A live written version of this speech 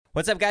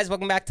What's up, guys?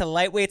 Welcome back to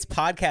Lightweights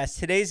Podcast.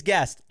 Today's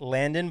guest,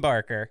 Landon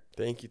Barker.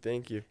 Thank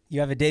you.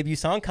 You have a debut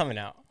song coming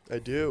out. I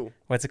do.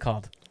 What's it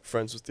called?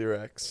 Friends with Your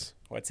Ex.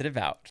 What's it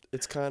about?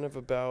 It's kind of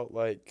about,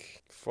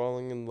 like,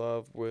 falling in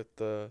love with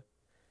the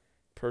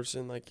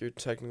person, like, you're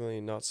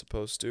technically not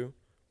supposed to,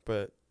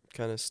 but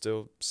kind of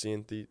still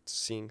seeing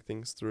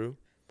things through.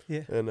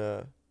 Yeah. And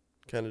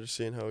kind of just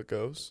seeing how it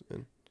goes.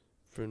 And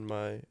for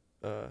my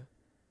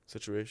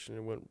situation,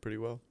 it went pretty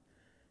well.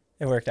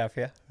 It worked out for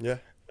you? Yeah.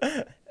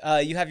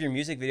 You have your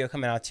music video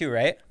coming out too,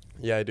 right?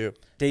 Yeah, I do.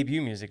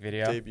 Debut music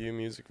video. Debut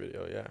music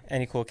video, yeah.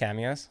 Any cool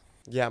cameos?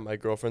 Yeah, my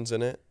girlfriend's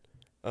in it.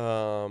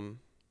 I'm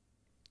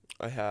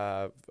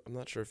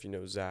not sure if you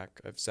know Zach.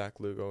 I have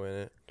Zach Lugo in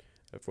it.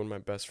 I have one of my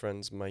best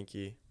friends,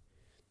 Mikey.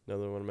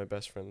 Another one of my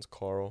best friends,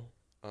 Carl.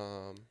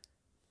 And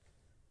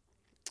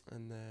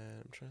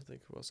then I'm trying to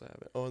think who else I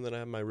have. And then I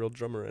have my real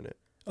drummer in it.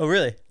 Oh,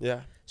 really?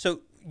 Yeah.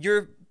 So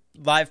your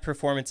live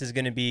performance is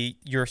going to be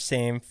your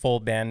same full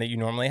band that you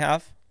normally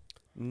have?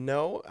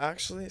 No,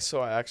 actually.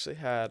 So I actually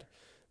had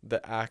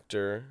the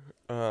actor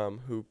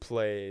who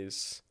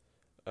plays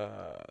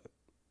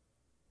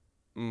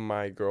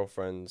my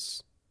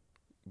girlfriend's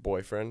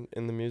boyfriend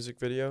in the music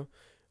video.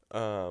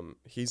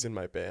 He's in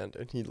my band,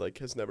 and he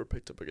has never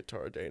picked up a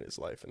guitar a day in his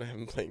life, and I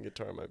haven't played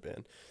guitar in my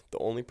band. The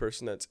only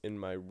person that's in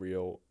my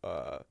real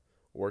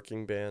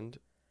working band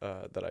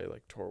that I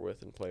tour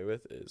with and play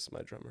with is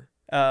my drummer.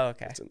 Oh,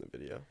 okay. It's in the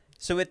video.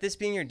 So with this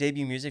being your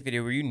debut music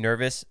video, were you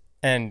nervous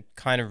and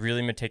kind of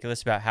really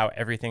meticulous about how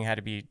everything had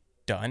to be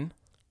done?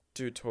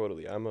 Dude,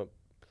 totally. I'm a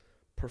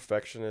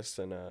perfectionist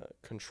and a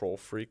control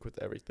freak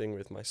with everything,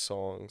 with my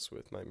songs,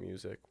 with my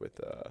music, with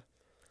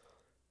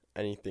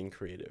anything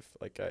creative.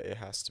 It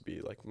has to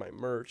be my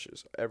merch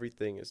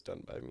everything is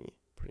done by me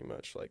pretty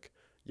much.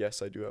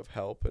 Yes, I do have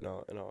help, and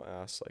I'll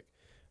ask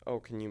oh,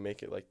 can you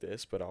make it like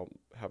this? But I'll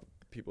have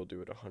people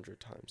do it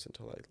 100 times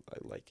until I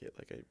like it.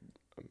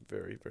 I'm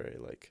very, very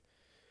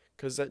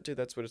because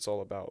that's what it's all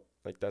about.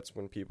 That's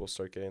when people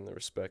start getting the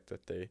respect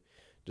that they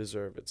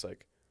deserve. It's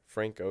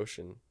Frank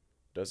Ocean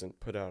doesn't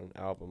put out an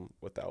album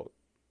without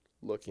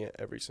looking at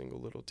every single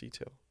little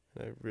detail.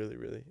 And I really,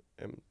 really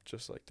am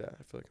just like that.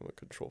 I feel like I'm a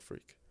control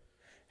freak.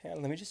 Hang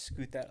on, let me just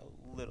scoot that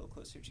a little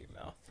closer to your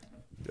mouth.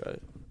 Got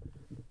it.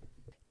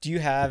 Do you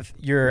have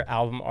your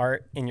album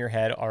art in your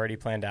head already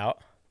planned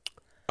out?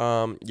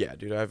 Yeah,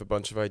 dude, I have a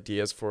bunch of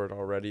ideas for it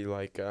already.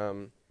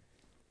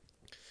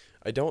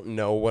 I don't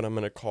know what I'm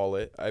going to call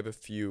it. I have a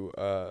few,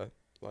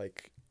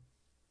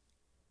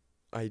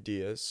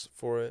 ideas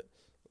for it.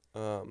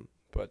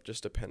 But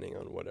just depending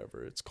on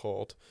whatever it's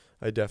called,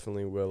 I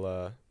definitely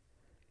will,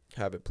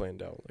 have it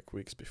planned out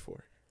weeks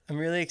before. I'm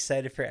really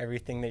excited for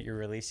everything that you're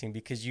releasing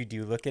because you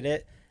do look at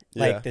it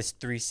this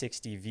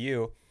 360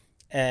 view.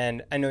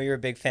 And I know you're a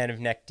big fan of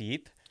Neck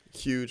Deep.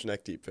 Huge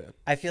Neck Deep fan.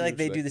 I feel like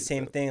they do the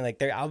same thing.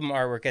 Their album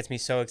artwork gets me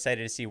so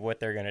excited to see what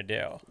they're going to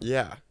do.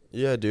 Yeah,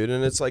 dude.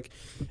 And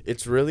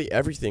it's really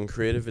everything.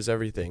 Creative is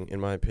everything,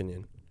 in my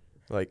opinion.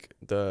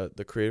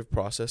 The creative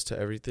process to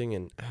everything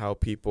and how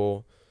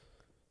people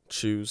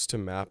choose to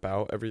map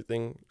out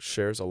everything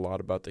shares a lot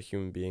about the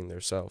human being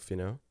theirself, you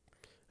know?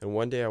 And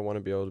one day I want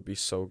to be able to be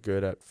so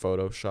good at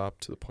Photoshop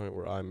to the point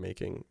where I'm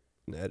making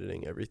and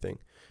editing everything.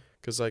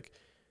 Because,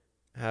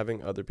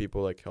 having other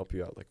people, help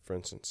you out. For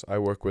instance, I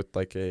work with,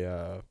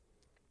 a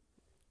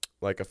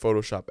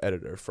Photoshop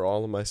editor for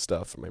all of my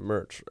stuff, my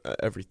merch,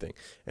 everything.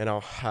 And I'll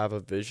have a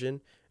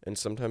vision. And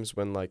sometimes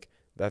when,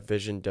 that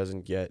vision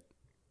doesn't get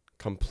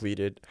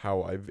completed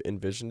how I've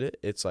envisioned it,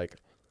 it's,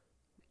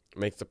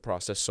 makes the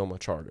process so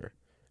much harder.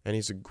 And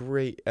he's a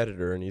great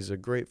editor and he's a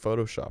great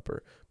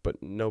Photoshopper,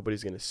 but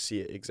nobody's going to see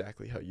it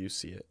exactly how you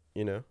see it,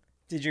 you know?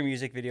 Did your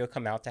music video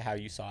come out to how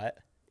you saw it?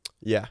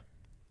 Yeah,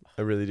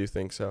 I really do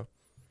think so.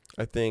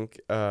 I think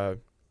the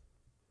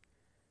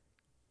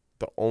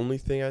only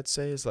thing I'd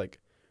say is,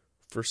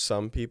 for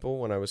some people,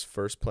 when I was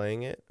first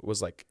playing it,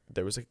 was,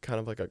 there was kind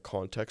of a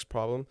context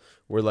problem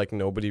where,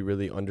 nobody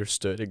really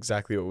understood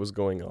exactly what was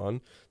going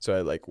on. So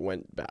I,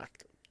 went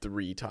back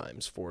 3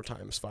 times, 4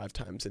 times, 5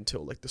 times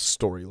until the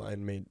storyline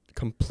made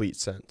complete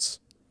sense.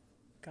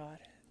 Got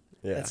it.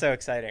 Yeah. That's so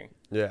exciting.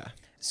 Yeah.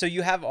 So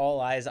you have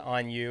all eyes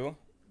on you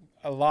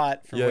a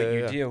lot for what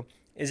you do.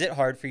 Is it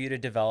hard for you to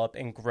develop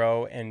and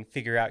grow and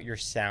figure out your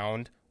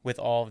sound with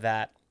all of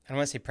that? I don't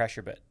want to say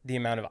pressure, but the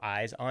amount of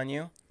eyes on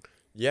you?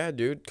 Yeah,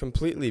 dude,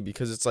 completely.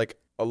 Because it's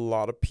a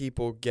lot of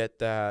people get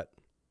that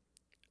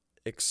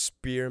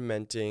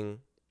experimenting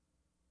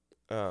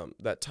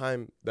that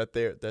time that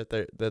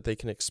they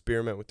can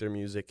experiment with their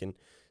music and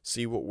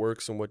see what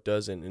works and what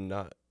doesn't and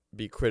not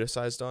be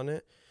criticized on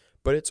it.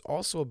 But it's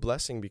also a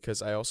blessing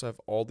because I also have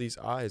all these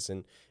eyes,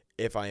 and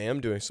if I am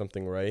doing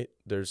something right,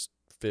 there's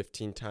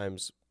 15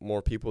 times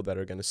more people that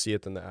are going to see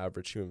it than the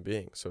average human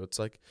being. So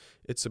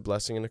it's a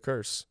blessing and a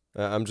curse.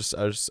 I'm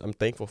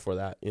thankful for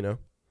that, you know?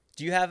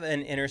 Do you have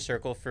an inner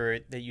circle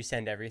that you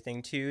send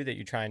everything to, that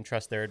you try and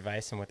trust their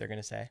advice and what they're going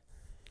to say?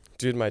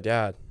 Dude, my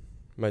dad,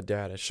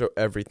 I show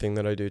everything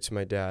that I do to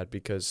my dad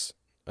because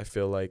I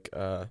feel like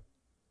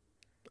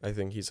I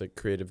think he's like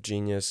creative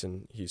genius,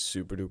 and he's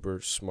super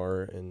duper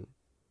smart, and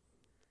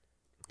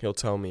he'll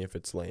tell me if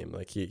it's lame.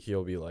 Like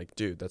he'll be like,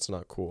 dude, that's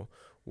not cool.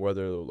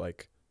 Whether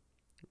like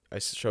I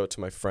show it to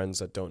my friends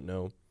that don't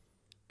know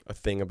a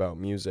thing about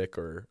music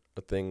or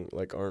a thing,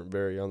 like aren't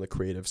very on the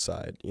creative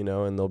side, you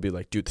know, and they'll be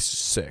like, dude, this is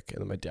sick.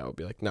 And then my dad will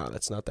be like, nah,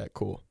 that's not that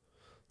cool.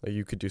 Like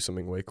you could do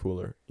something way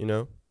cooler, you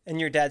know? And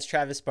your dad's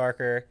Travis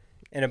Barker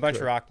in a bunch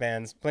of rock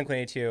bands,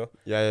 Blink-182.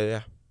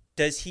 Yeah.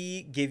 Does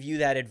he give you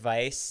that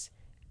advice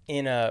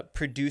in a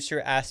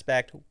producer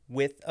aspect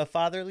with a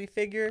fatherly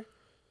figure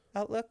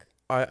outlook?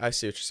 I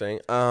see what you're saying.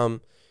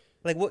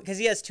 Like what? Because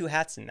he has two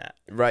hats in that.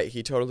 Right,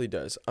 he totally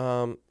does.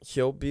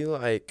 He'll be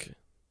like,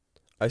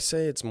 I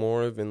say it's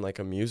more of in like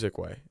a music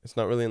way. It's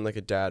not really in like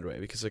a dad way,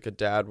 because like a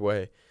dad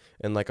way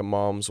and like a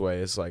mom's way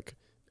is like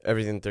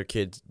everything that their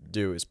kids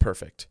do is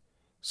perfect.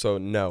 So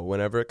no,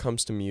 whenever it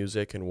comes to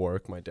music and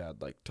work, my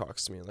dad like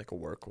talks to me in like a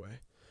work way.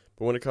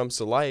 But when it comes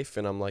to life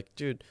and I'm like,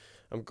 dude,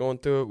 I'm going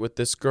through it with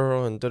this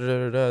girl and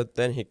da-da-da-da,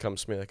 then he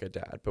comes to me like a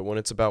dad. But when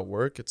it's about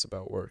work,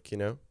 you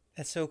know?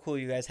 That's so cool.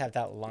 You guys have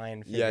that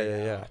line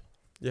figured out.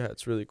 Yeah,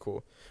 it's really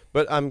cool.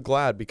 But I'm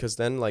glad, because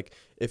then like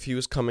if he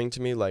was coming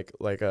to me like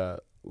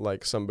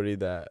somebody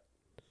that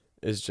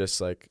is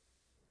just like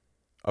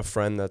a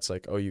friend that's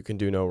like, oh, you can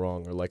do no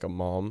wrong, or like a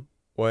mom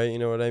way, you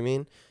know what I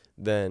mean?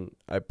 Then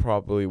I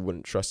probably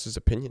wouldn't trust his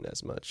opinion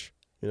as much,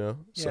 you know?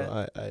 Yeah.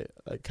 So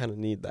I kind of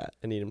need that.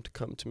 I need him to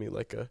come to me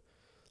like a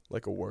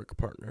work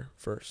partner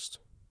first.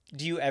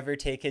 Do you ever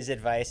take his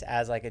advice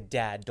as like a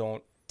dad,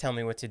 don't tell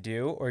me what to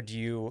do? Or do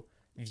you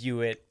view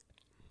it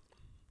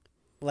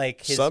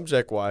like his...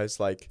 Subject-wise,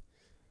 like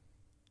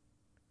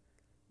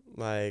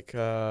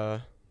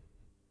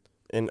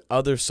in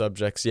other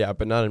subjects, yeah,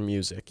 but not in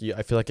music.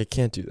 I feel like I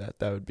can't do that.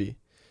 That would be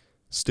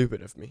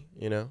stupid of me,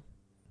 you know?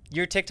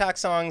 Your TikTok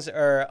songs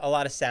are a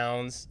lot of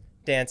sounds,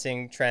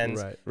 dancing,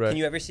 trends. Right. Can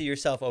you ever see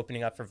yourself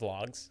opening up for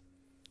vlogs?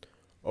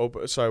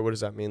 Oh, sorry, what does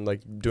that mean? Like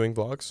doing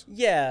vlogs?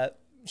 Yeah,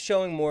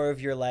 showing more of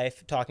your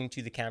life, talking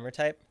to the camera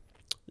type.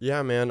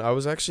 Yeah, man. I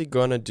was actually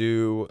gonna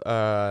do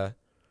like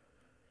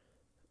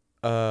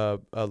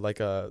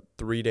a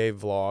 3-day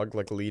vlog,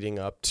 like leading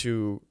up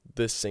to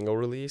this single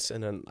release,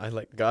 and then I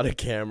like got a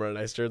camera and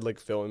I started like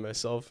filming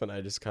myself, and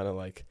I just kind of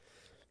like,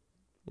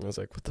 I was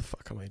like, what the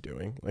fuck am I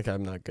doing? Like,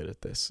 I'm not good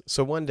at this.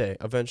 So one day,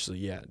 eventually,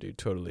 yeah, dude,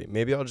 totally.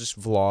 Maybe I'll just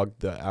vlog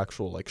the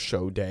actual like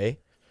show day,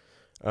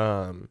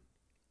 or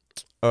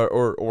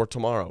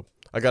tomorrow.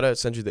 I gotta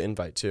send you the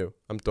invite too.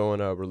 I'm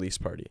throwing a release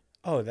party.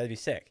 Oh, that'd be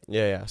sick.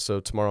 Yeah. So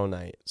tomorrow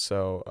night.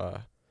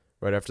 So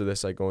right after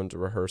this, I go into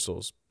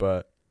rehearsals.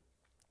 But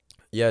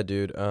yeah,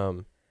 dude.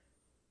 I'm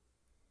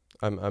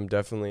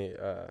definitely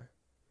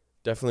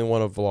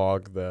want to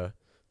vlog the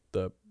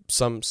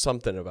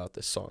something about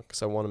this song,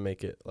 because I want to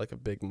make it like a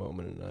big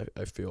moment, and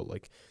I feel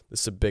like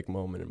this is a big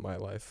moment in my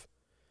life,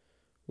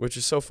 which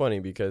is so funny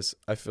because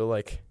I feel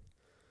like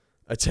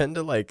I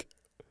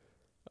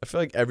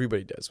feel like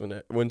everybody does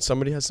when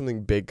somebody has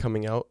something big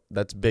coming out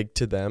that's big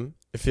to them.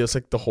 It feels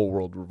like the whole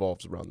world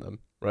revolves around them,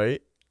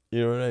 right?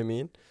 You know what I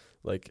mean?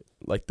 Like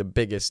the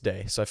biggest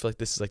day. So I feel like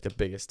this is like the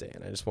biggest day,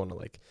 and I just want to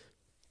like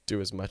do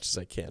as much as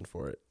I can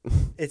for it.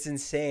 It's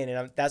insane,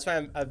 and that's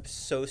why I'm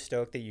so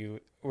stoked that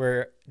you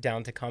were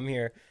down to come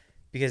here,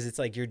 because it's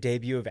like your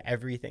debut of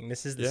everything.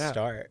 This is the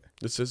start.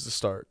 This is the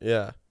start.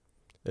 Yeah,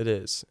 it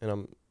is, and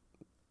I'm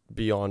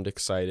beyond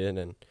excited,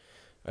 and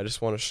I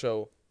just want to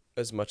show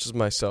as much as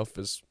myself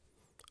as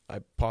I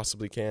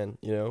possibly can,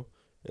 you know,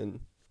 and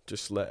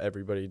just let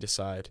everybody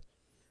decide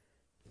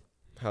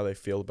how they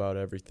feel about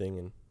everything,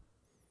 and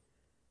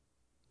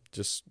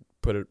just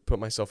put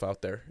myself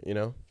out there, you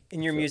know.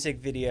 In your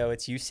music video,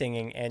 it's you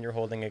singing and you're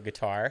holding a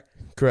guitar.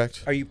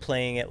 Correct. Are you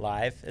playing it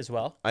live as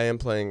well? I am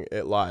playing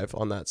it live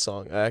on that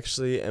song. I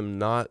actually am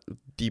not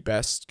the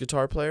best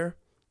guitar player,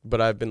 but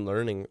I've been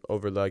learning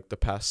over like the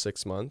past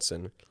 6 months,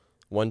 and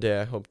one day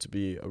I hope to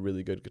be a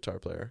really good guitar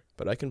player.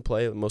 But I can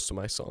play most of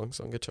my songs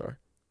on guitar.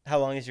 How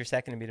long is your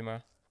set going to be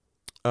tomorrow?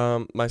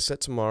 My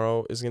set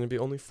tomorrow is going to be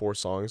only 4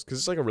 songs, because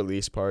it's like a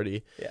release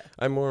party. Yeah.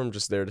 I'm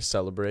just there to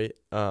celebrate.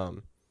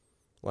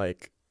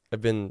 Like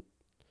I've been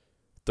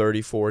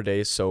 34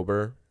 days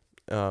sober,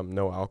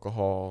 no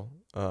alcohol.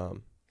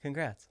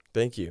 Congrats.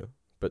 Thank you.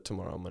 But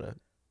tomorrow I'm gonna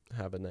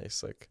have a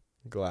nice like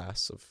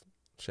glass of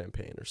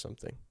champagne or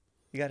something.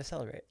 You gotta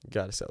celebrate.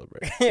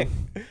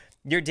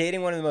 You're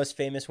dating one of the most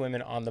famous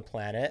women on the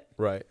planet.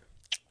 Right.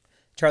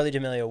 Charli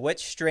D'Amelio. What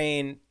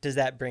strain does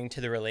that bring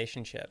to the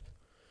relationship?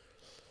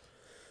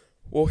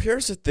 Well,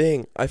 here's the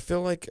thing. I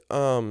feel like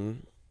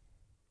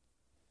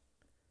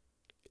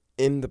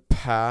in the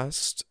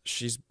past,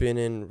 she's been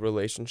in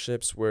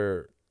relationships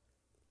where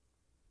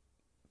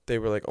they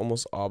were like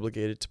almost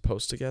obligated to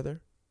post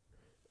together.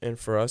 And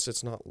for us,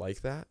 it's not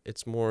like that.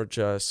 It's more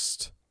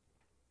just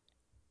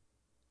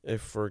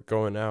if we're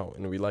going out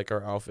and we like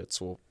our outfits,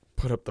 we'll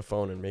put up the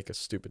phone and make a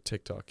stupid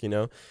TikTok, you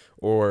know?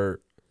 Or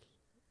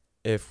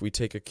if we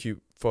take a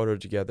cute photo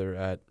together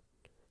at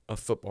a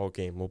football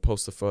game, we'll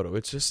post the photo.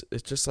 It's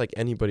just like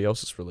anybody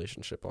else's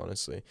relationship,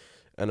 honestly.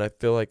 And I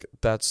feel like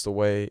that's the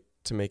way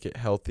to make it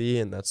healthy,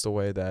 and that's the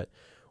way that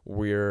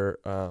we're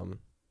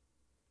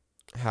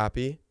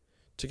happy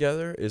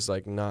together, is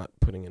like not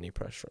putting any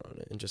pressure on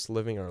it and just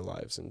living our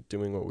lives and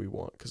doing what we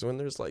want. Because when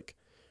there's like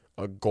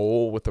a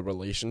goal with a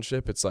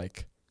relationship, it's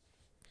like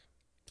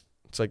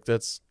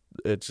it's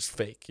just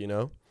fake, you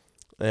know?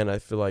 And I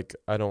feel like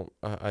I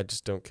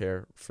just don't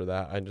care for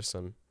that. I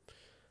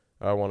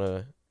want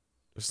to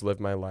just live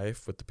my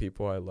life with the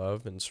people I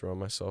love and surround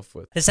myself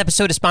with. This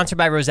episode is sponsored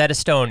by Rosetta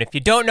Stone. If you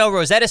don't know,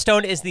 Rosetta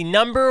Stone is the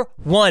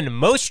 #1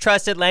 most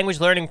trusted language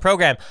learning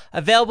program,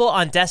 available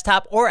on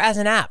desktop or as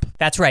an app.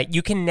 That's right,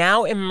 you can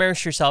now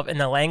immerse yourself in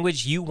the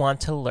language you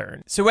want to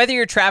learn. So whether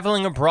you're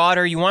traveling abroad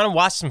or you want to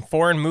watch some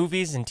foreign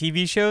movies and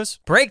TV shows,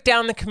 break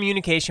down the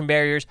communication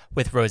barriers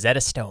with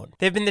Rosetta Stone.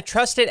 They've been the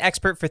trusted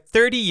expert for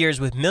 30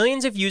 years with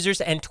millions of users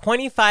and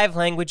 25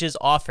 languages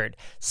offered: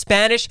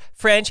 Spanish,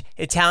 French,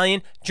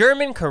 Italian,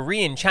 German,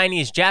 Korean,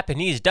 Chinese,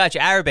 Japanese, Dutch,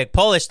 Arabic,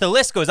 Polish, the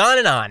list goes on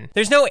and on.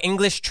 There's no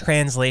English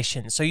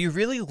translation, so you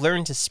really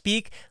learn to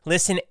speak,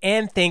 listen,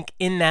 and think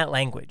in that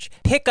language.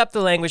 Pick up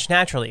the language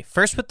naturally,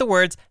 first with the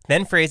words,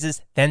 then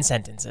phrases, then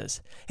sentences.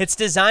 It's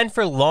designed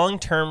for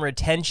long-term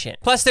retention.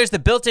 Plus, there's the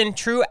built-in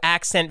true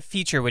accent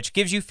feature, which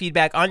gives you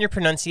feedback on your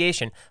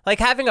pronunciation, like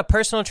having a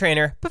personal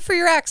trainer, but for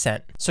your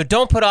accent. So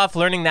don't put off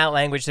learning that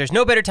language. There's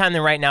no better time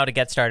than right now to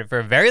get started. For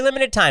a very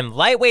limited time,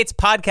 Lightweight's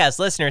podcast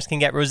listeners can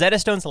get Rosetta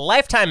Stone's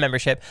lifetime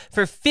membership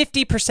for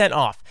 50%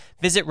 off.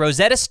 Visit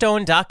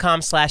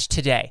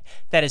rosettastone.com/today.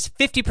 That is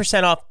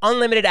 50% off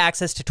unlimited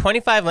access to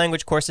 25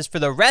 language courses for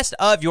the rest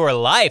of your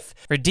life.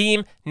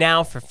 Redeem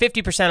now for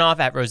 50%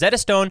 off at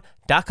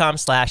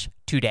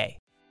rosettastone.com/today.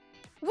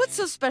 What's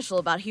so special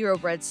about Hero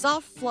Bread's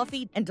soft,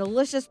 fluffy, and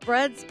delicious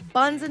breads,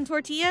 buns, and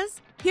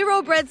tortillas?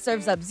 Hero Bread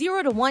serves up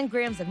 0 to 1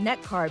 grams of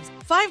net carbs,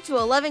 5 to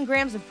 11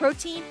 grams of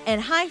protein,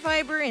 and high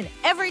fiber in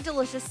every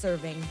delicious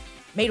serving.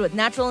 Made with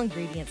natural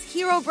ingredients,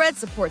 Hero Bread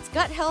supports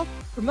gut health,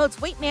 promotes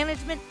weight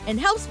management, and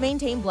helps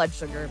maintain blood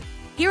sugar.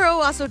 Hero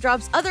also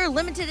drops other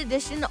limited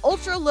edition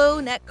ultra-low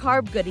net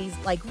carb goodies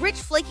like rich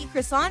flaky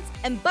croissants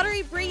and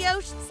buttery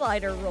brioche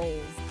slider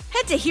rolls.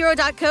 Head to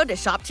hero.co to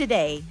shop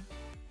today.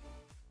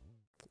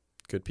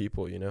 Good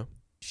people, you know?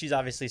 She's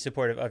obviously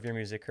supportive of your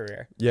music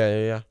career.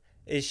 Yeah.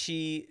 Is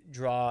she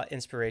draw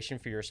inspiration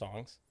for your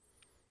songs?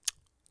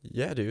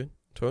 Yeah, dude.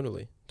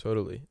 Totally.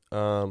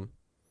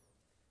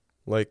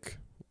 Like,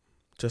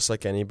 just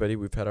like anybody,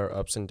 we've had our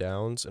ups and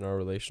downs in our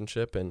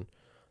relationship, and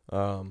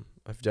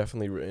I've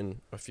definitely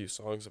written a few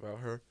songs about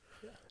her.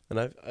 Yeah.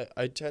 And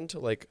I tend to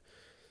like,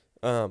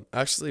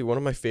 actually one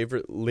of my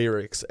favorite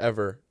lyrics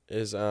ever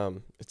is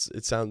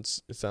it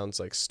sounds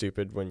like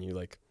stupid when you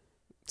like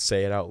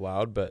say it out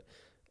loud, but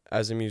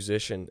as a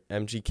musician,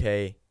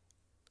 MGK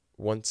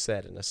once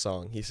said in a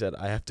song, he said,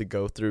 "I have to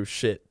go through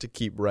shit to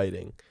keep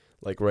writing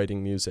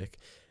music."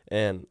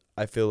 And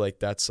I feel like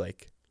that's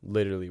like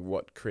literally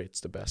what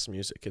creates the best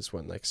music, is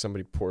when like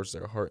somebody pours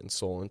their heart and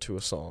soul into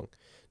a song.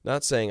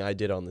 Not saying I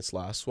did on this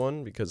last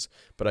one,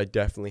 but I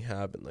definitely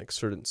have in like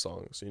certain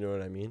songs, you know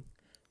what I mean?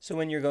 So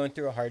when you're going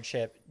through a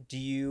hardship, do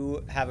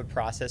you have a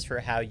process for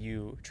how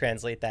you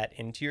translate that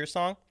into your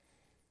song?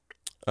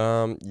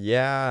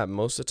 Yeah,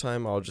 most of the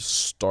time I'll just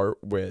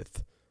start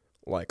with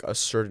like a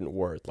certain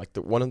word. Like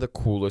one of the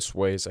coolest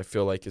ways I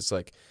feel like is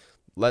like,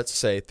 let's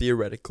say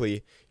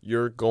theoretically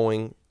you're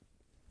going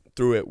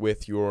through it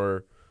with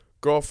your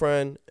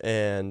girlfriend,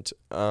 and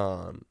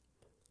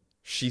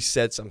she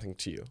said something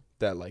to you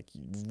that like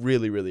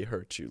really, really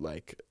hurt you.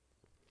 Like,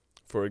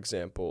 for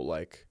example,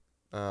 like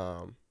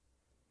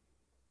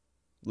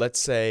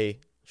let's say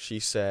she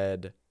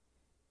said,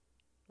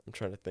 I'm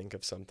trying to think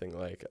of something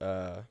like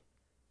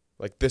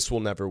 "this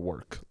will never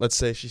work." Let's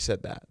say she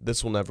said that,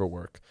 "This will never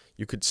work."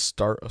 You could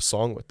start a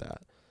song with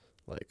that,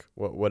 like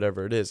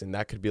whatever it is, and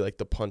that could be like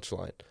the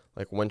punchline.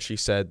 Like when she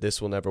said,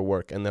 "This will never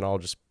work," and then I'll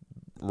just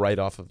write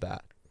off of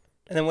that.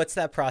 And then what's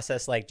that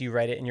process like? Do you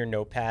write it in your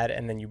notepad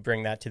and then you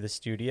bring that to the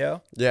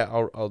studio? Yeah,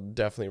 I'll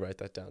definitely write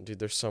that down, dude.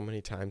 There's so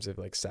many times I've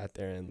like sat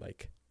there and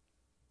like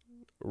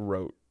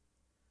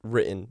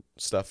written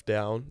stuff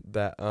down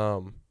that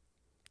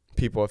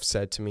people have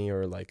said to me,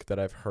 or like that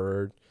I've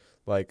heard.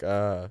 Like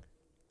the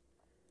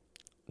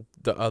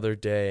other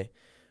day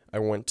I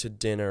went to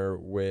dinner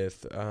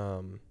with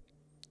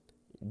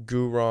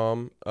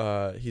Guram.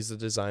 He's the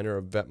designer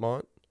of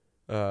Vetmont,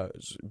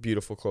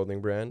 beautiful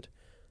clothing brand.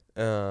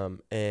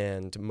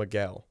 And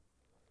Miguel,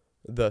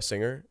 the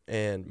singer,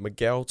 and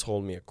Miguel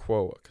told me a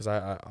quote, because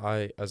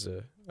I as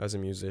a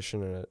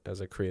musician and as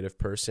a creative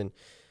person,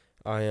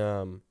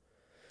 one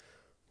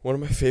of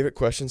my favorite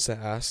questions to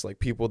ask like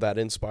people that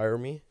inspire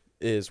me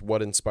is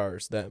what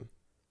inspires them.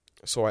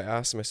 So I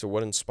asked him, I said,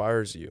 "What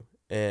inspires you?"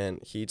 And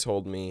he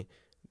told me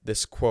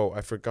this quote.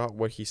 I forgot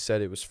what he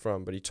said it was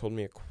from, but he told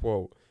me a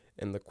quote,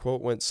 and the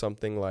quote went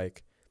something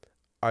like,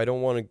 "I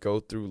don't want to go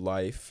through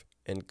life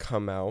and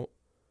come out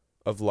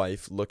of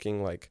life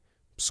looking like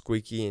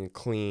squeaky and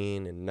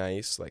clean and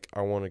nice. Like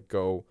I want to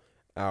go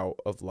out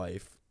of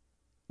life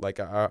like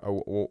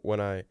when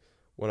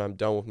I'm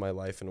done with my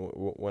life, and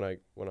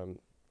when I'm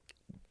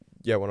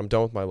when I'm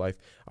done with my life,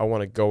 I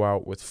want to go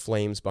out with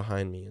flames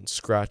behind me and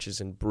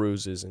scratches and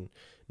bruises and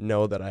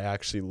know that I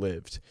actually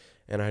lived.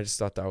 And I just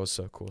thought that was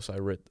so cool. So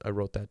I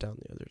wrote that down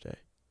the other day.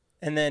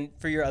 And then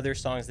for your other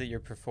songs that you're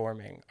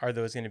performing, are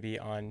those going to be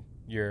on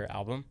your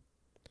album?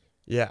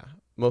 Yeah,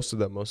 most of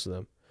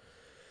them.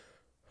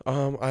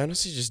 I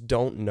honestly just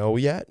don't know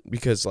yet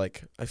because,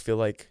 like, I feel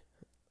like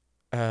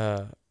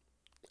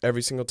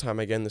every single time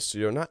I get in the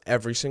studio, not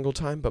every single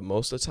time, but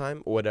most of the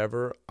time,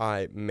 whatever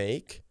I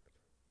make,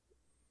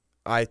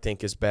 I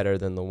think is better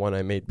than the one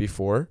I made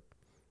before.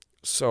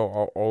 So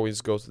I'll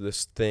always go through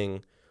this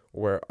thing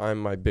where I'm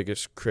my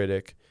biggest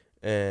critic,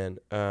 and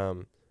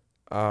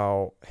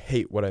I'll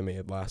hate what I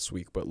made last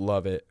week but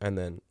love it, and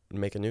then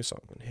make a new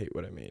song and hate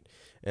what I made,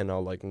 and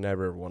I'll like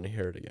never want to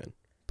hear it again.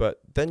 But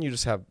then you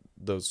just have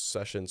those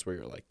sessions where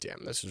you're like,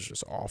 damn, this is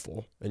just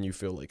awful, and you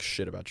feel like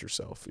shit about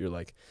yourself. You're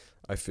like,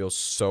 I feel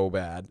so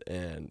bad,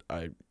 and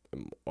I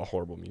am a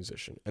horrible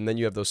musician. And then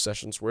you have those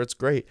sessions where it's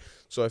great.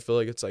 So I feel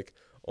like it's like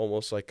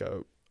almost like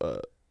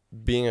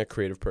being a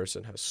creative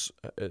person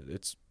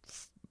it's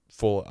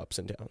full of ups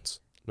and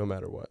downs, no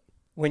matter what.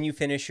 When you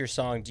finish your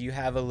song, do you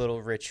have a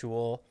little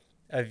ritual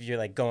of you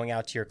like going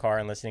out to your car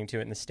and listening to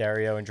it in the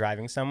stereo and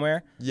driving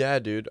somewhere? Yeah,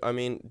 dude. I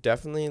mean,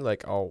 definitely.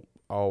 Like,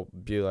 I'll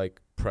be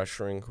like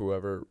pressuring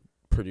whoever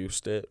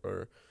produced it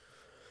or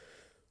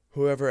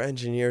whoever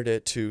engineered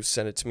it to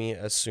send it to me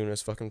as soon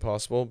as fucking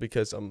possible,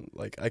 because I'm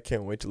like, I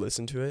can't wait to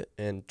listen to it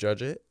and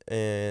judge it.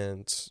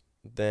 And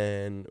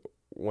then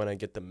when I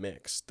get the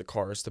mix, the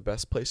car is the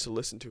best place to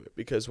listen to it,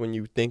 because when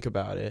you think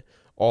about it,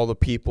 all the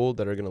people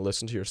that are going to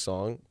listen to your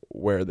song,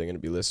 where are they going to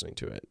be listening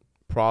to it?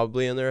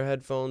 Probably in their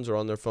headphones or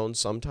on their phones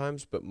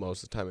sometimes, but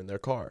most of the time in their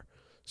car.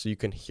 So you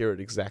can hear it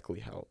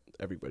exactly how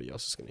everybody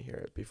else is going to hear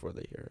it before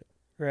they hear it.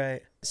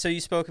 Right. So you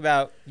spoke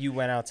about you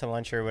went out to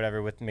lunch or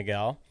whatever with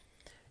Miguel.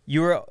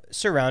 You were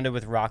surrounded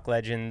with rock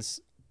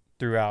legends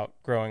throughout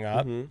growing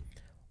up. Mm-hmm.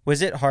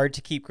 Was it hard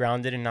to keep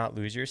grounded and not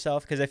lose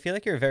yourself? Because I feel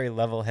like you're a very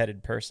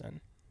level-headed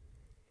person.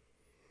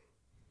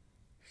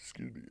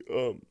 Excuse me.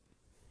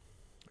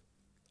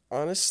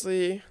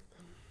 Honestly,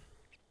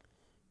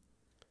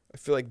 I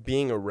feel like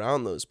being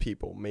around those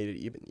people made it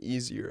even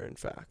easier, in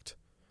fact.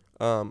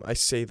 I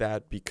say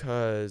that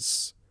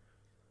because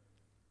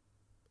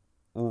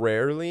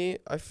rarely,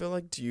 I feel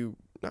like,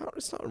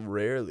 it's not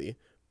rarely,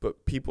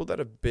 but people that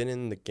have been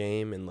in the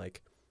game and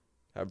like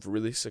have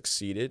really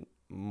succeeded,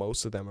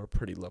 most of them are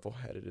pretty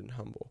level-headed and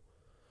humble.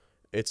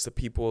 It's the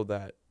people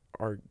that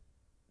are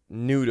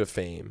new to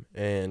fame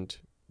and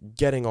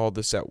getting all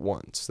this at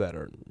once that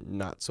are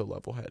not so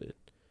level-headed.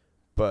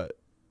 But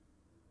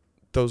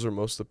those are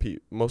most of the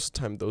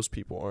time those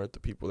people aren't the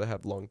people that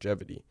have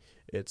longevity.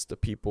 It's the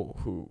people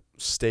who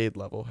stayed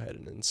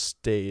level-headed and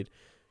stayed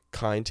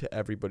kind to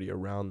everybody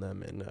around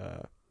them. And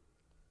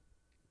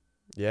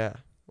yeah,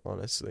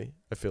 honestly,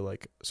 I feel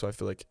like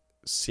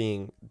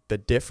seeing the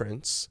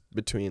difference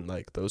between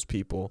like those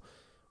people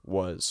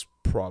was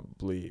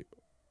probably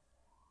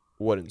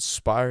what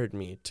inspired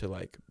me to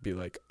like be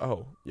like,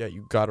 oh yeah,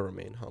 you gotta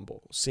remain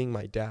humble. Seeing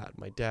my dad,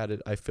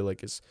 I feel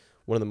like is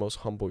one of the most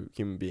humble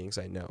human beings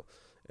I know.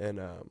 And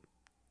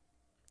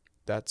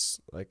that's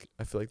like,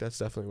 I feel like that's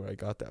definitely where I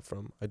got that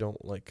from. I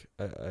don't like,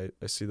 I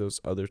see those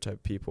other type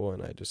of people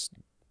and I just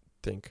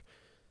think,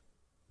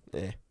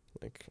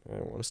 like I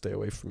don't want to stay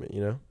away from it,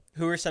 you know?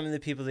 Who are some of the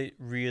people that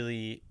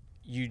really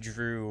you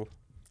drew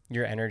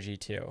your energy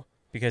to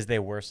because they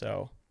were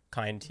so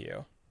kind to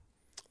you?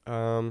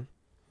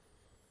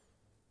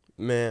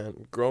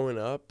 Man, growing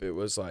up, it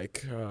was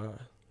like,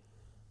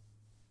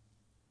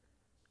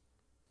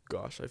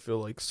 gosh, I feel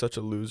like such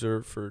a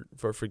loser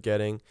for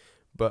forgetting,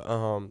 but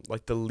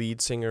like the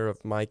lead singer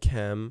of My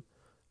Chem,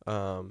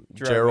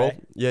 Gerald.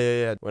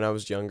 Yeah. When I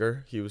was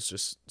younger, he was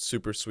just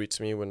super sweet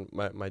to me when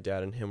my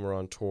dad and him were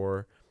on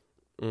tour.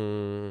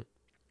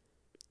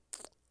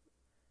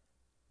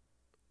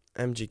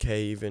 MGK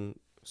even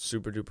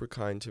super duper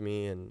kind to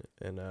me and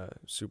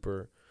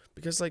super,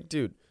 because like,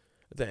 dude,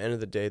 at the end of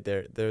the day,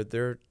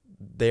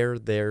 they're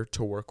there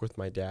to work with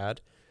my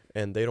dad,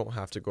 and they don't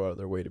have to go out of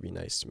their way to be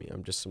nice to me.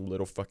 I'm just some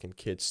little fucking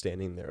kid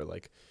standing there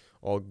like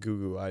all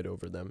goo-goo-eyed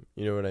over them.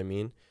 You know what I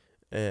mean?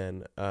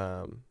 And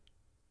I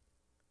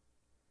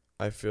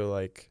feel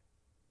like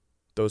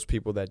those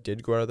people that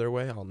did go out of their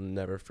way, I'll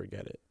never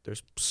forget it.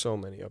 There's so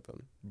many of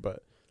them,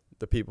 but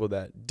the people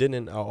that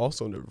didn't, I'll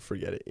also never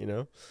forget it, you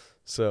know?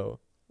 So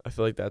I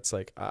feel like that's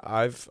like,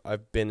 I've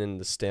been in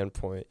the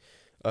standpoint,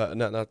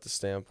 not the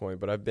standpoint,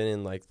 but I've been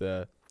in like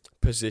the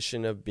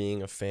position of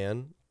being a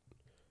fan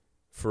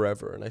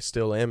forever, and I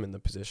still am in the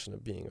position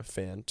of being a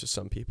fan to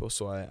some people,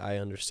 so I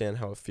understand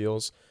how it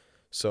feels.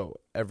 So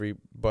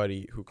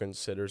everybody who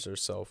considers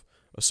herself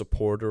a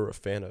supporter or a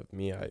fan of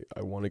me,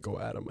 I want to go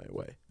out of my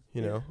way,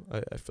 you know?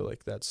 I feel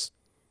like that's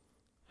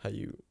how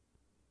you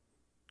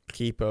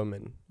keep them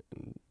and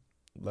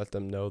let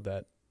them know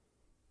that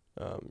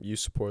you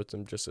support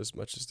them just as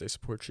much as they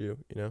support you,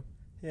 you know?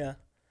 Yeah.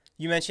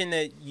 You mentioned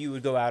that you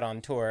would go out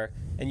on tour,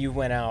 and you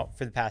went out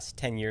for the past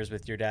 10 years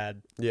with your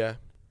dad. Yeah.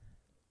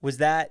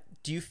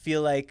 Do you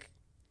feel like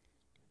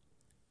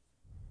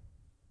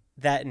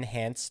that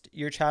enhanced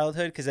your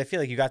childhood? Because I feel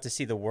like you got to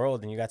see the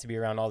world and you got to be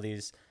around all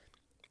these.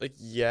 Like,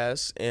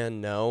 yes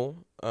and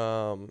no.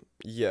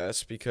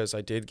 Yes, because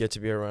I did get to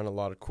be around a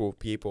lot of cool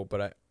people,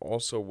 but I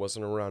also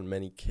wasn't around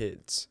many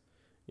kids,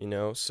 you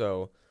know?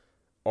 So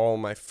all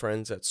my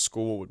friends at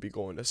school would be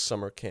going to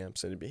summer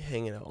camps and it'd be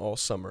hanging out all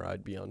summer.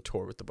 I'd be on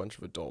tour with a bunch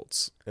of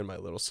adults and my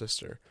little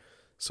sister.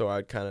 So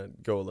I'd kind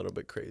of go a little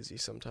bit crazy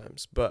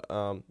sometimes. But,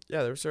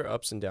 yeah, there were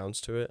ups and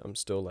downs to it. I'm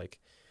still, like,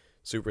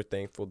 super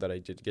thankful that I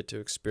did get to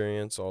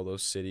experience all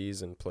those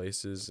cities and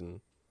places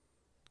and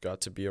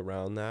got to be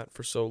around that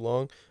for so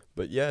long.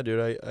 But, yeah,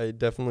 dude, I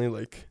definitely,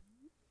 like,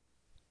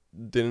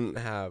 didn't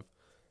have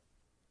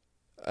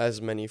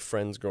as many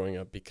friends growing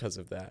up because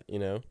of that, you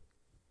know?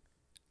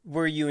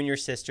 Were you and your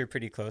sister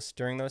pretty close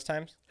during those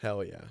times?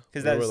 Hell yeah.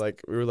 Because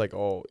we were like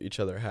all each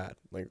other had.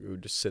 Like, we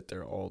would just sit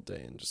there all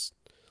day and just,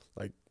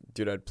 like,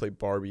 dude, I'd play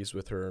Barbies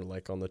with her,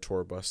 like, on the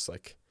tour bus.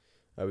 Like,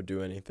 I would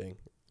do anything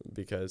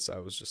because I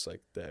was just,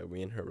 like,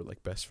 we and her were,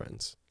 like, best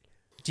friends.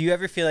 Do you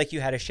ever feel like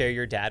you had to share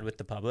your dad with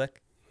the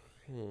public?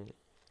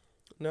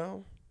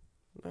 No,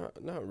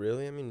 not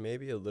really. I mean,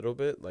 maybe a little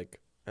bit, like,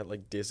 at,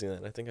 like,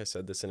 Disneyland. I think I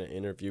said this in an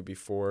interview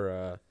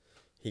before,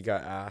 he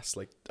got asked.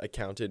 Like, I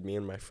counted, me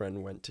and my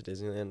friend went to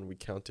Disneyland and we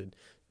counted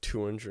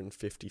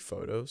 250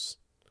 photos.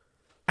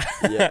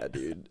 Yeah,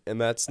 dude. And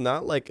that's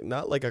not like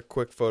a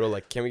quick photo,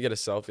 like, can we get a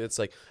selfie? It's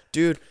like,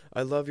 dude,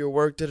 I love your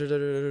work, da da da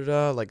da da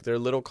da. Like, they're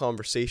little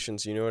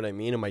conversations, you know what I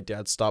mean? And my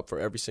dad stopped for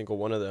every single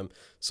one of them.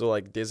 So,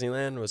 like,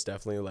 Disneyland was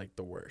definitely, like,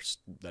 the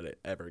worst that it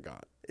ever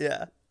got.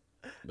 Yeah.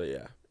 But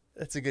yeah.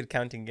 That's a good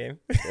counting game.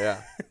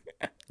 Yeah.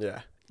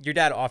 Yeah. Your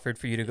dad offered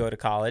for you to go to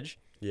college.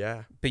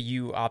 Yeah. But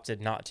you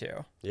opted not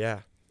to. Yeah.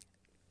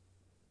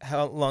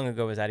 How long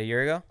ago was that? A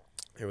year ago?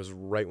 It was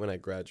right when I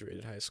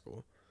graduated high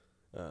school.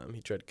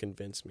 He tried to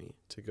convince me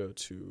to go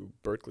to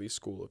Berkeley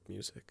School of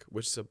Music,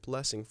 which is a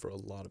blessing for a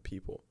lot of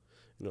people.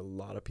 And a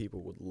lot of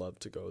people would love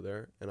to go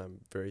there. And I'm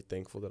very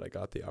thankful that I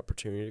got the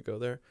opportunity to go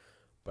there.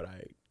 But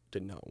I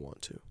did not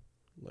want to.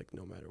 Like,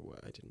 no matter what,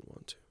 I didn't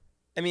want to.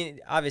 I mean,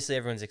 obviously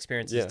everyone's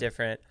experience is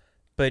different.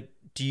 But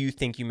do you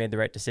think you made the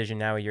right decision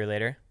now a year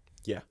later?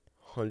 Yeah,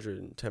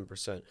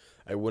 110%.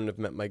 I wouldn't have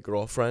met my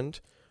girlfriend.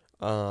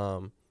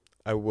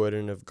 I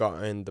wouldn't have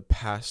gotten the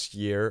past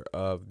year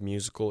of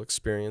musical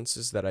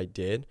experiences that I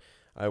did.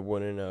 I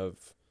wouldn't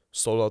have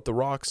sold out the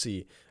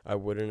Roxy. I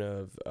wouldn't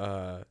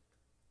have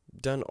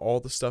done all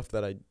the stuff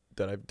that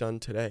I've done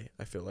today.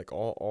 I feel like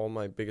all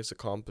my biggest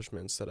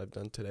accomplishments that I've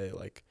done today,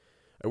 like,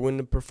 I wouldn't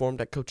have performed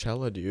at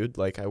Coachella, dude.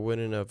 Like, I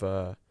wouldn't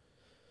have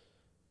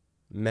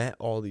met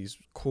all these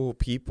cool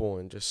people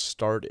and just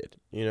started.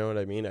 You know what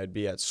I mean? I'd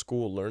be at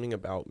school learning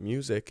about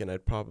music and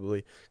I'd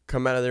probably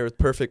come out of there with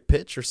perfect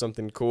pitch or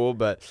something cool,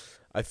 but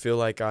I feel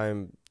like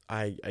I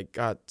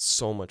got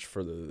so much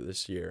further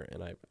this year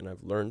and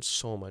I've learned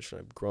so much and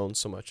I've grown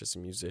so much as a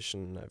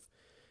musician and I've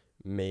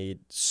made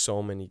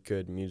so many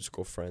good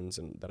musical friends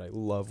and that I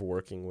love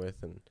working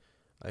with, and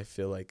I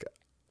feel like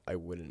I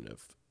wouldn't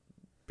have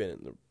been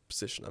in the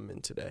position I'm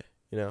in today,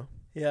 you know?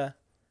 Yeah.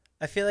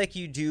 I feel like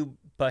you do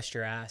bust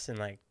your ass and,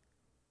 like,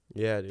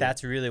 yeah, dude.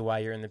 That's really why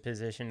you're in the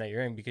position that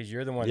you're in, because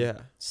you're the one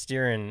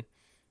steering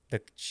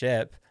the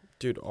ship.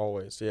 Dude,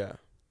 always, yeah.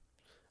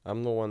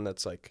 I'm the one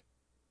that's, like,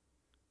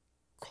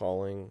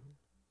 calling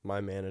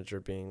my manager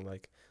being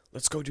like,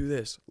 let's go do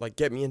this, like,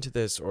 get me into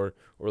this, or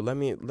let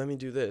me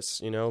do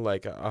this, you know?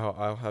 Like,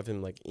 I'll have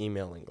him, like,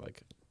 emailing,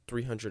 like,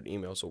 300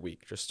 emails a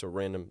week just to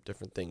random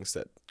different things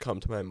that come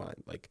to my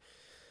mind. Like,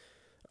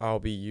 I'll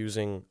be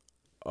using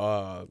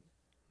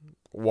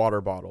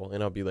water bottle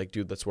and I'll be like,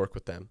 dude, let's work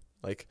with them.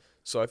 Like,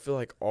 so I feel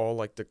like all,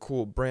 like, the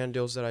cool brand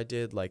deals that I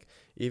did, like,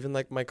 even,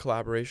 like, my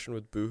collaboration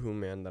with Boohoo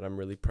Man that I'm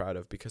really proud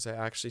of because I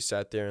actually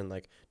sat there and,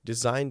 like,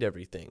 designed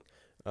everything.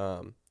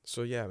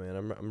 So yeah, man,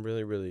 I'm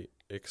really, really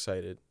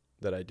excited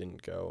that I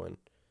didn't go,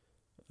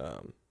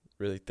 and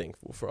really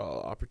thankful for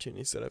all the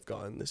opportunities that I've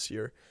gotten this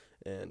year.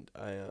 And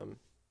I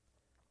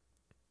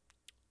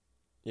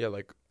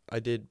like, I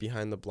did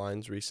Behind the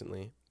Blinds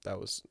recently. That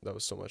was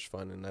so much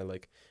fun, and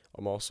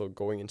I'm also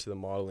going into the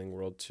modeling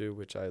world too,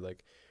 which I,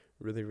 like,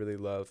 really, really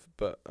love.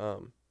 But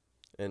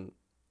and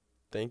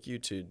thank you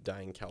to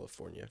Dying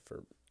California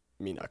for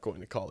me not going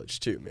to college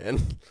too, man.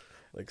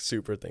 Like,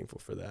 super thankful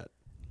for that.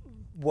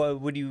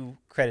 What would you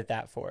credit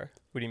that for?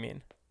 What do you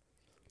mean?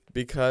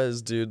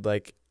 Because, dude,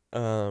 like,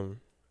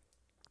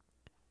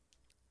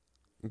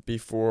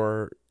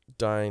 before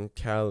Dying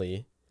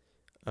Cali,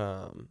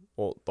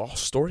 well, the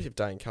story of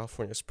Dying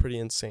California is pretty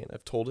insane.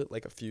 I've told it,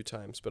 like, a few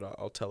times, but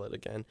I'll tell it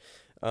again.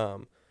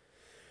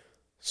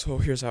 So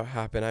here's how it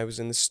happened. I was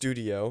in the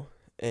studio,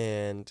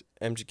 and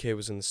MGK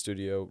was in the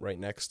studio right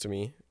next to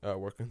me,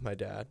 working with my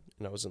dad,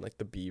 and I was in, like,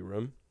 the B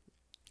room.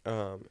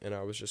 And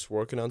I was just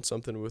working on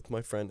something with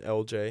my friend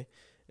LJ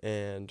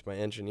and my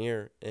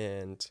engineer,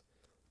 and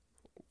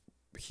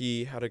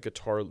he had a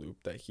guitar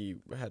loop that he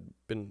had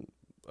been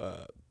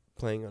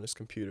playing on his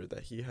computer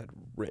that he had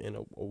written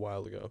a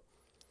while ago.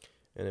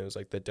 And it was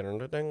like the dun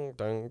dun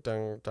dun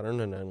dun dun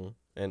dun,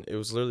 and it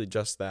was literally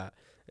just that.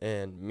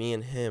 And me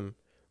and him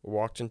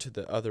walked into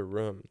the other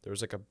room. There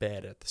was like a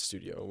bed at the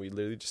studio, and we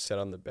literally just sat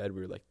on the bed.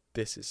 We were like,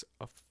 this is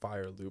a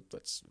fire loop.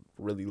 Let's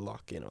really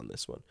lock in on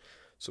this one.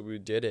 So we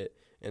did it,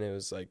 and it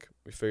was like,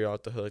 we figured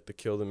out the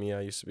kill to me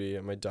I used to be.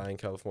 Am I dying in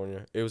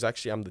California? It was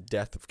actually, I'm the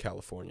death of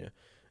California.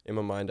 In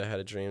my mind, I had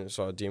a dream and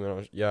saw a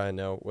demon. I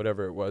know,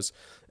 whatever it was.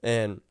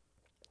 And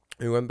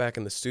we went back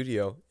in the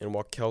studio, and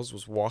while Kels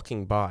was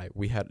walking by,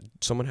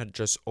 someone had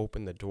just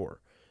opened the door,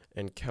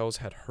 and Kels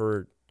had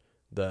heard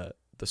the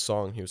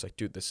song. He was like,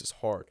 dude, this is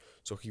hard.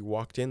 So he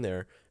walked in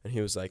there, and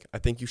he was like, I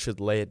think you should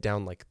lay it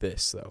down like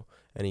this, though.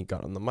 And he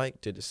got on the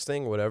mic, did his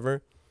thing,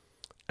 whatever.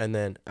 And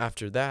then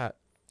after that,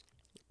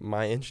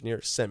 my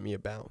engineer sent me a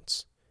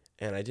bounce,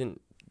 and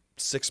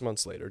 6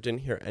 months later,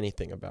 didn't hear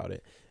anything about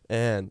it.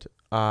 And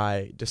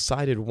I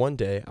decided one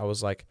day, I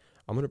was like,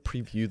 I'm going to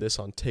preview this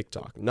on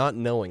TikTok, not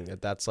knowing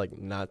that that's like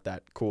not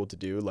that cool to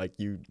do. Like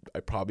I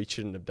probably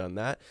shouldn't have done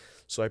that.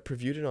 So I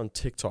previewed it on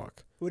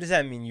TikTok. What does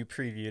that mean, you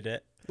previewed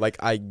it? Like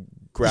I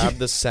grabbed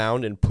the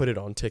sound and put it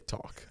on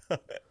TikTok.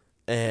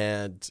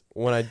 And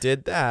when I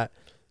did that,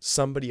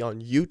 somebody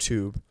on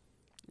YouTube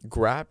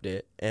grabbed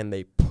it and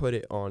they put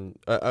it on,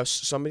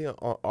 somebody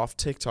off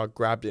TikTok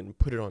grabbed it and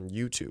put it on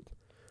YouTube.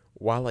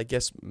 While I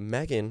guess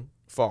Megan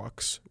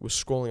Fox was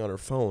scrolling on her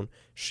phone,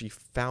 she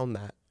found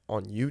that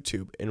on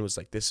YouTube and was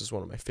like, this is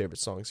one of my favorite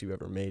songs you've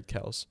ever made,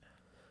 Kels.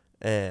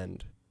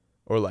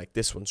 Or like,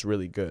 this one's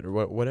really good,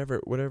 or whatever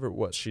it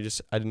was.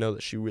 I didn't know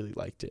that she really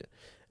liked it.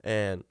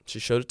 And she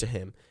showed it to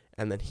him,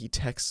 and then he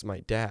texts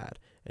my dad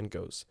and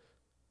goes,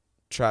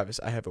 Travis,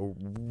 I have a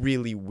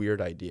really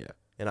weird idea.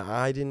 And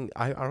I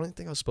don't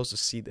think I was supposed to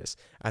see this.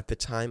 At the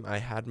time, I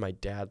had my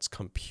dad's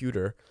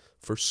computer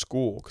for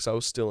school because I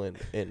was still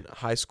in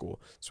high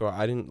school. So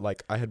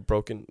I had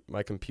broken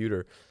my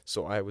computer.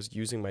 So I was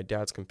using my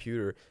dad's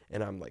computer,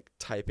 and I'm like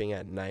typing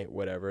at night,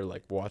 whatever,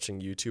 like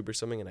watching YouTube or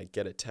something. And I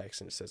get a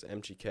text and it says,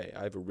 MGK,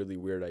 I have a really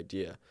weird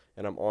idea.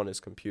 And I'm on his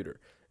computer.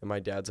 And my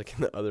dad's like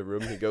in the other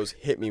room. He goes,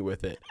 hit me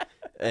with it.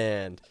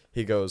 And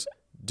he goes,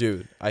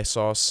 dude, I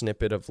saw a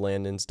snippet of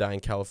Landon's Die in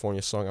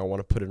California song. I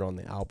want to put it on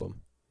the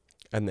album.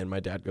 And then my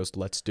dad goes,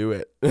 let's do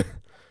it.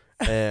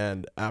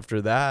 And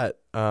after that,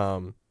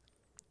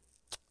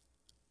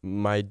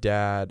 my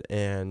dad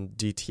and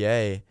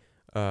DTA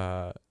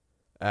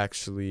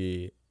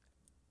actually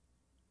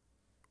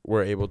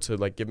were able to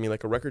like give me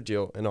like a record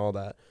deal and all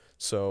that.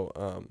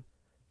 So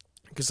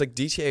because like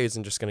DTA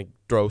isn't just gonna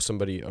throw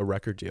somebody a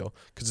record deal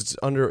because it's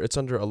under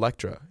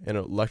Elektra, and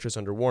Elektra's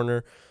under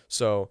Warner.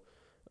 So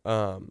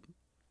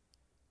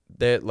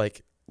that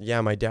like,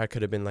 yeah, my dad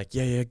could have been like,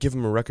 yeah, give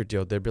him a record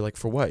deal. They'd be like,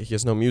 for what? He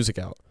has no music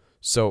out.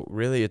 So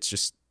really, it's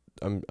just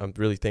I'm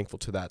really thankful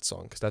to that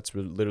song because that's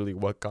literally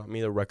what got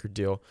me the record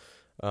deal.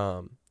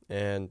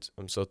 And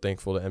I'm so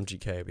thankful to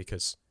MGK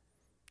because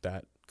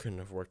that couldn't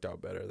have worked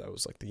out better. That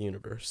was like the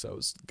universe. That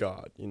was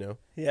God, you know?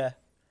 Yeah.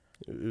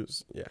 It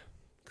was, yeah,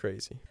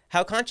 crazy.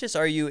 How conscious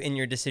are you in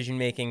your decision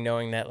making,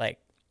 knowing that like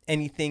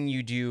anything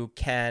you do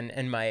can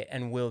and might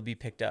and will be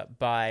picked up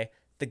by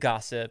the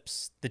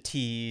gossips, the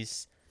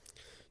teas?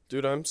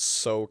 Dude, I'm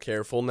so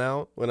careful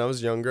now. When I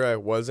was younger, I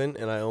wasn't,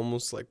 and I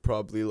almost like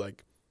probably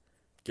like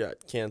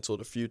got canceled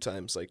a few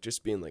times, like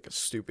just being like a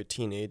stupid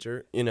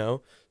teenager, you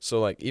know?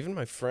 So like even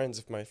my friends,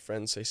 if my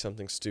friends say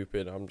something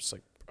stupid, I'm just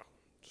like, bro,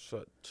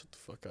 shut the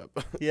fuck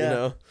up. Yeah. You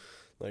know?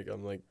 Like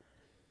I'm like,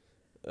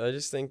 I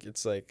just think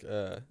it's like,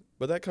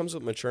 but that comes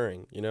with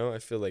maturing, you know? I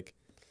feel like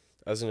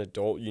as an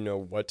adult, you know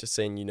what to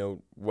say and you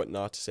know what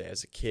not to say.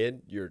 As a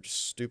kid, you're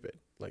just stupid.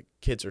 Like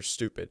kids are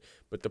stupid.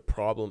 But the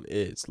problem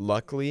is,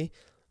 luckily,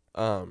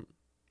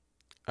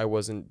 I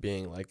wasn't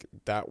being like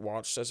that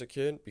watched as a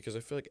kid because I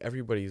feel like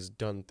everybody's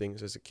done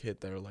things as a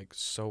kid that are like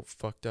so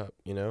fucked up,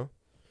 you know?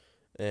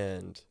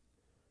 And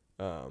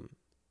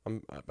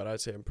but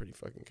I'd say I'm pretty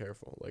fucking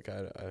careful. Like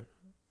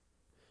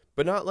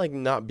but not like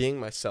not being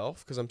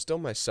myself, because I'm still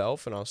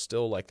myself, and I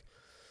still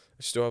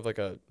have like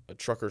a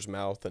trucker's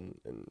mouth and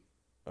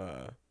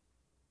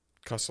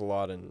cuss a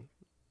lot and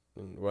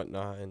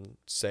whatnot and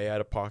say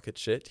out of pocket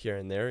shit here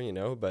and there, you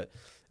know, but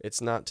it's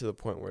not to the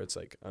point where it's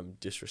like I'm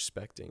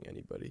disrespecting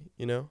anybody,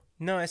 you know?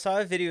 No, I saw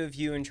a video of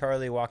you and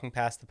Charlie walking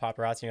past the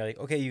paparazzi, and you're like,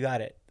 okay, you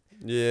got it.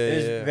 Yeah. It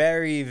was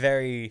very,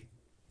 very,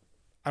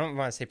 I don't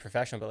want to say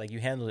professional, but like you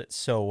handled it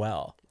so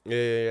well.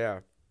 Yeah,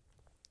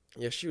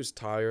 she was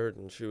tired,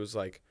 and she was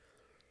like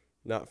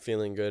not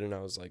feeling good, and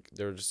I was like,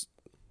 they were just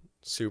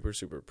super,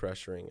 super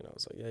pressuring, and I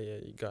was like, yeah,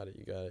 you got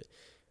it.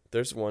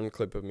 There's one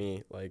clip of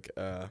me, like,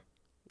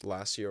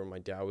 last year when my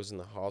dad was in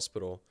the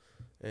hospital,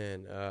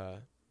 and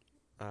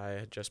I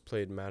had just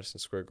played Madison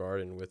Square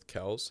Garden with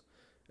Kels,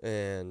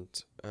 and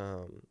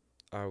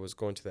I was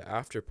going to the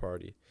after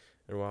party,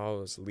 and while I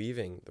was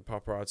leaving, the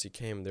paparazzi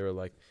came. They were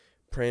like,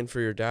 praying for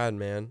your dad,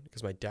 man,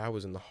 because my dad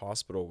was in the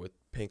hospital with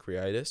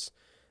pancreatitis,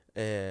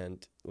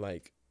 and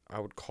like I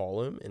would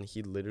call him, and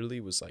he literally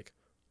was like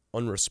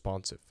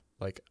unresponsive.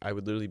 Like I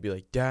would literally be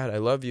like, Dad, I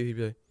love you. He'd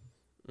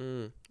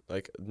be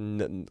like,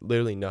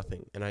 literally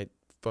nothing, and I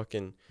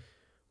fucking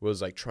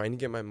was like trying to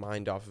get my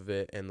mind off of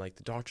it, and like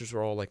the doctors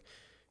were all like,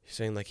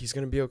 saying like he's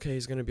gonna be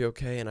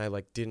okay, and I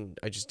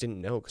just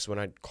didn't know, because when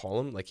I'd call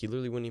him, like he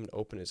literally wouldn't even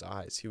open his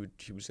eyes.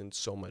 He was in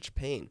so much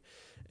pain,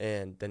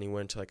 and then he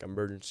went to like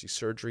emergency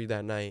surgery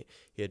that night.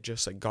 He had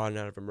just like gotten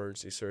out of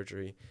emergency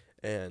surgery,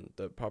 and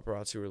the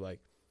paparazzi were like,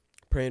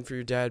 "Praying for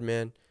your dad,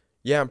 man."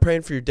 Yeah, I'm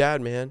praying for your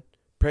dad, man.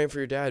 Praying for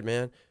your dad,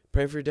 man.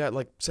 Praying for your dad.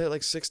 Like, say it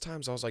like 6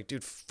 times. I was like,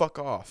 dude, fuck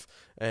off.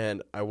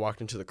 And I walked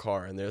into the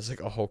car, and there's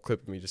like a whole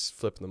clip of me just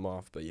flipping them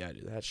off. But yeah,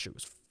 dude, that shit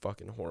was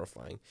fucking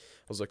horrifying.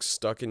 I was like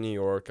stuck in New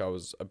York.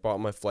 I bought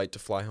my flight to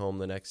fly home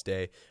the next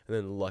day, and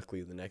then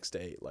luckily the next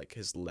day, like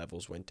his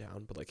levels went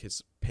down, but like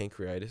his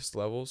pancreatitis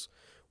levels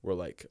were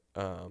like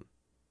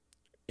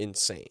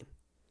insane.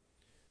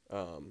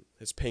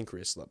 His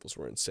pancreas levels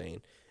were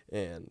insane,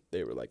 and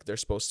they were like, they're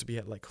supposed to be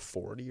at like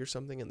 40 or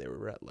something, and they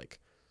were at like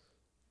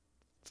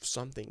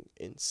something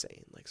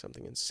insane,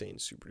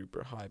 super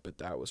duper high. But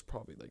that was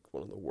probably like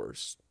one of the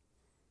worst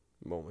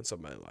moments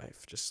of my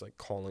life, just like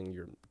calling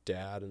your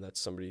dad, and that's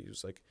somebody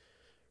who's like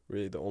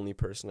really the only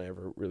person I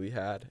ever really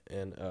had,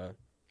 and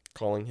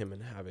calling him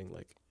and having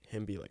like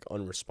him be like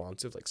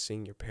unresponsive, like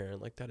seeing your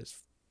parent like that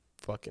is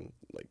fucking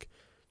like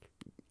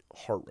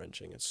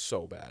heart-wrenching. It's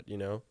so bad, you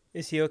know.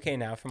 Is he okay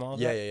now from all of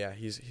that? Yeah,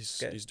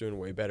 he's doing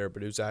way better,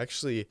 but it was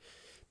actually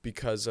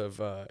because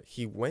of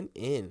he went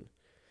in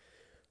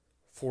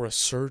for a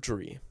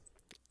surgery,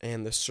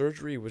 and the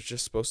surgery was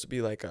just supposed to be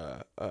like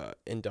a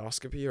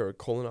endoscopy or a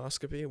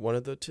colonoscopy, one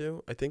of the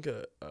two. I think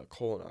a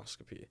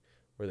colonoscopy,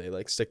 where they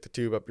like stick the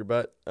tube up your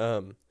butt.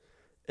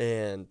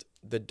 And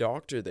the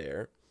doctor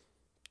there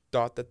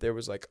thought that there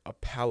was like a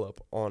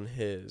polyp on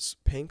his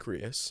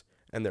pancreas,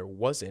 and there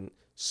wasn't.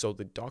 So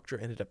the doctor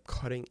ended up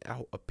cutting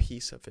out a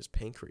piece of his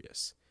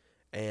pancreas.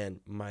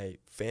 And my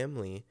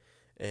family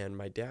and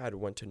my dad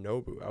went to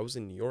Nobu. I was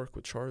in New York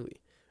with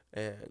Charlie,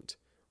 and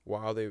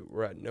while they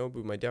were at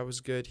Nobu, my dad was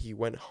good. He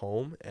went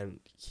home and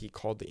he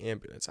called the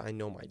ambulance. I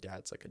know my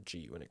dad's like a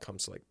G when it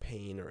comes to like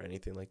pain or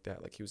anything like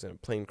that. Like he was in a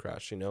plane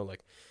crash, you know,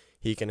 like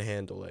he can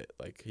handle it.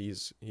 Like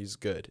he's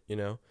good, you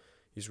know,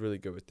 he's really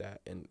good with that.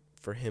 And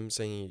for him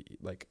saying,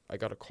 like, I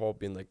got a call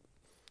being like,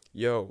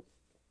 yo,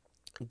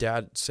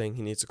 dad saying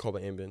he needs to call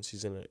the ambulance.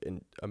 He's in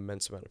an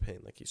immense amount of pain.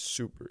 Like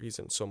he's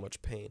in so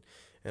much pain.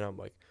 And I'm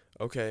like,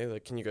 okay,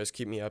 like, can you guys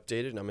keep me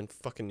updated? And I'm in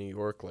fucking New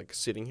York, like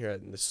sitting here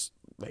in this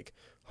like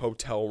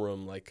hotel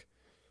room, like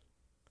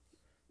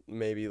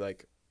maybe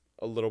like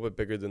a little bit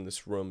bigger than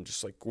this room,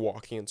 just like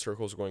walking in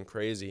circles, going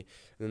crazy.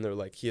 And then they're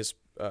like, he has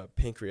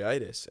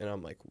pancreatitis. And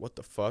I'm like, what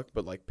the fuck?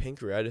 But like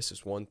pancreatitis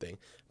is one thing.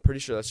 I'm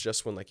pretty sure that's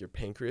just when like your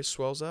pancreas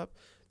swells up.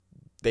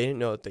 They didn't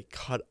know that they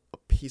cut a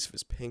piece of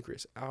his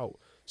pancreas out.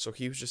 So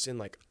he was just in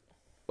like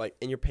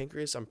in your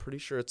pancreas, I'm pretty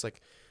sure it's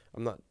like,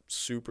 I'm not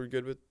super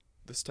good with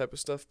this type of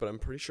stuff, but I'm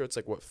pretty sure it's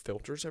like what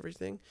filters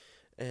everything.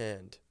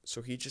 And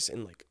so he's just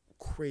in like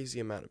crazy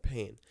amount of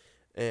pain.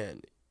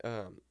 And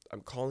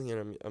I'm calling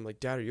him. I'm like,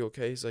 Dad, are you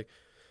okay? He's like,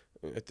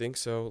 I think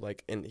so.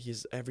 Like, and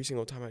he's, every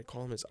single time I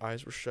call him, his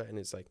eyes were shut, and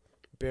he's like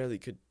barely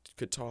could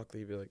talk.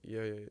 He'd be like,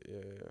 yeah.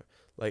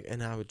 Like,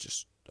 and I was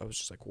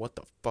just like, what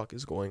the fuck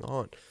is going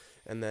on?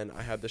 And then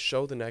I had the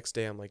show the next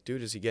day. I'm like,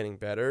 dude, is he getting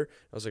better?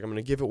 I was like, I'm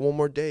going to give it one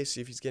more day, see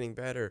if he's getting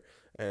better.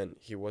 And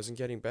he wasn't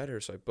getting better.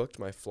 So I booked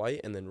my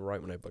flight. And then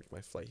right when I booked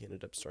my flight, he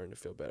ended up starting to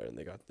feel better. And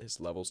they got his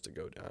levels to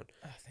go down.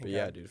 But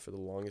yeah, dude, for the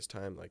longest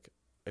time, like,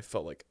 I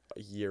felt like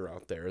a year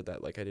out there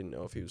that, like, I didn't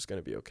know if he was going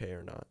to be okay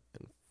or not.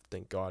 And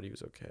thank God he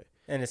was okay.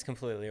 And it's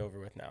completely over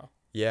with now.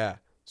 Yeah.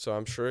 So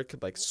I'm sure it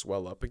could, like,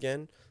 swell up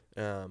again.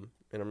 And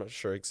I'm not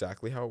sure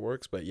exactly how it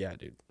works. But yeah,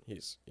 dude,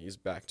 he's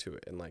back to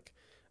it. And, like,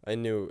 I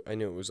knew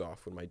it was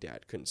off when my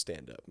dad couldn't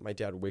stand up. My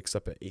dad wakes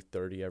up at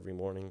 8:30 every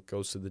morning,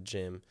 goes to the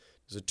gym,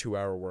 does a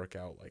 2-hour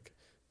workout. Like,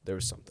 there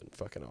was something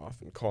fucking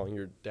off. And calling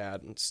your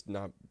dad and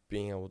not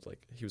being able to,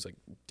 like, he was, like,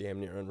 damn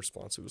near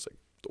unresponsive. It was, like,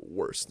 the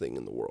worst thing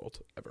in the world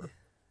ever.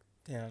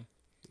 Damn.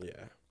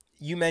 Yeah.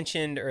 You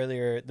mentioned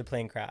earlier the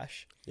plane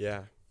crash.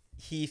 Yeah.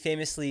 He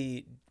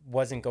famously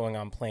wasn't going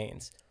on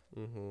planes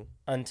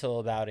until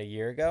about 2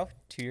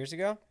 years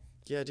ago.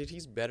 Yeah, dude,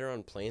 he's better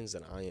on planes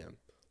than I am.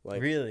 Like,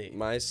 really?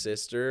 My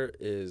sister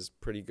is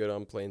pretty good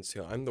on planes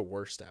too. I'm the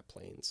worst at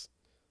planes.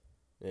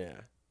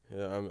 Yeah.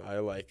 I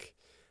like,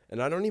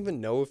 and I don't even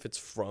know if it's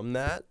from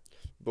that,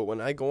 but when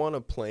I go on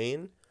a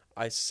plane,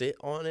 I sit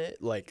on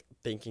it like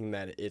thinking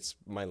that it's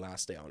my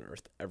last day on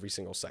earth every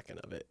single second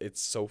of it.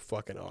 It's so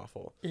fucking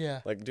awful.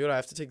 Yeah. Like, dude, I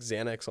have to take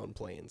Xanax on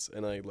planes,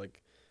 and I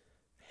like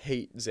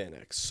hate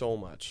Xanax so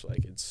much.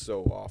 Like, it's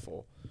so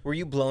awful. Were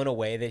you blown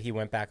away that he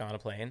went back on a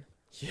plane?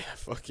 Yeah,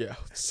 fuck yeah.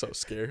 I was so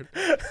scared.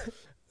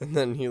 And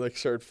then he, like,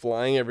 started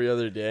flying every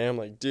other day. I'm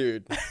like,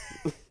 dude,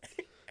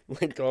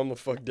 like, calm the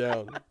fuck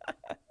down.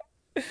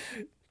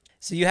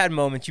 So you had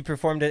moments. You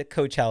performed at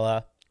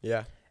Coachella.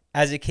 Yeah.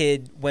 As a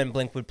kid, when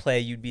Blink would play,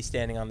 you'd be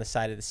standing on the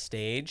side of the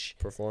stage.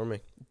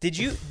 Performing. Did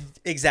you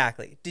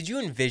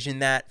envision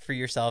that for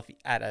yourself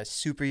at a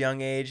super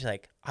young age?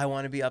 Like, I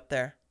want to be up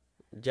there?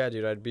 Yeah,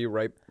 dude, I'd be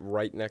right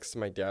next to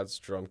my dad's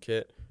drum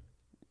kit.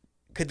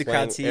 Could the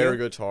crowd see you? Air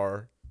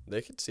guitar,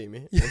 they could see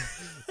me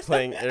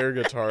playing air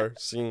guitar,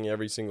 singing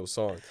every single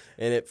song.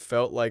 And it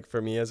felt like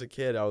for me as a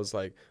kid, I was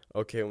like,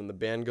 okay, when the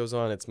band goes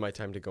on, it's my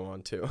time to go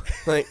on too.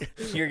 Like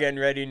you're getting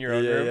ready in your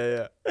own room.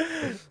 Yeah.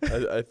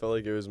 I felt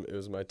like it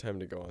was my time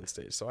to go on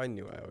stage. So I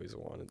knew I always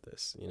wanted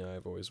this. You know,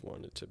 I've always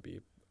wanted to be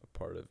a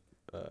part of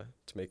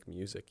to make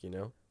music. You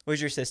know.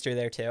 Was your sister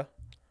there too?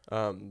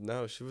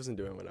 No, she wasn't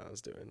doing what I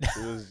was doing.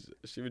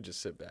 She would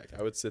just sit back.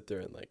 I would sit there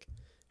and like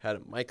had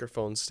a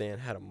microphone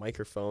stand, had a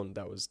microphone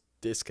that was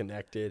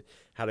disconnected,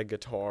 had a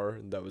guitar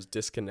that was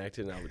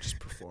disconnected, and I would just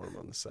perform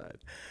on the side.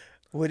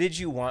 What did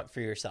you want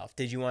for yourself?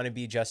 Did you want to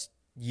be just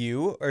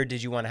you, or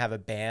did you want to have a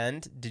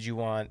band?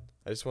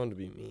 I just wanted to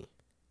be me.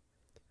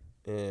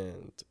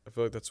 And I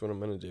feel like that's what I'm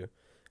going to do.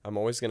 I'm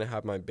always going to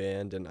have my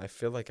band, and I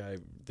feel like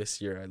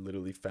this year I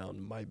literally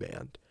found my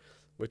band,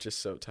 which is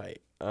so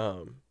tight.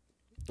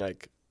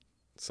 Like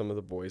some of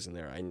the boys in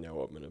there I know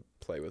I'm going to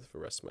play with for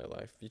the rest of my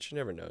life. You should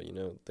never know, you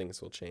know,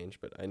 things will change,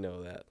 but I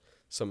know that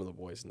some of the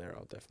boys in there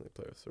I'll definitely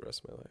play with for the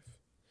rest of my life.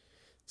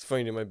 It's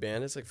funny, dude, my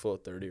band is like full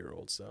of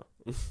 30-year-olds, so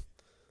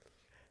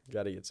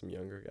got to get some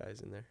younger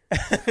guys in there.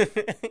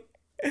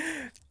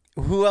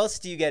 Who else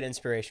do you get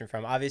inspiration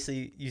from?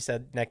 Obviously, you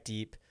said Neck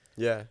Deep.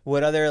 Yeah.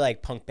 What other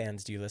like punk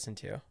bands do you listen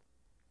to?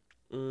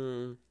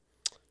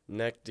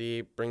 Neck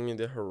Deep, Bring Me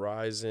the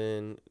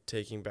Horizon,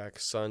 Taking Back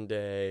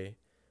Sunday,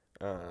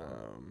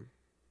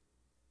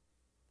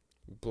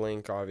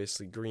 Blink,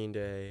 obviously, Green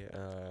Day.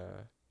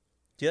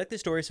 Do you like the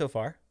story so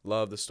far?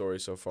 Love the story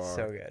so far.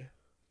 So good.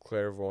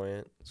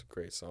 Clairvoyant, it's a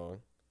great song.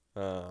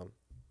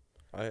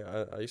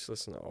 I used to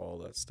listen to all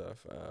that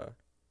stuff.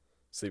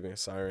 Sleeping with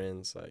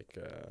Sirens, like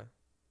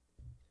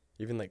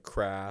even like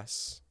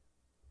Crass.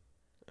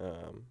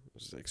 It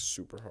was like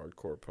super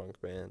hardcore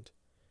punk band.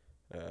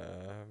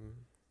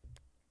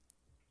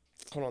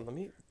 Hold on, let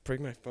me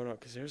bring my phone out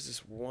because there's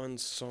this one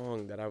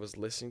song that I was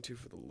listening to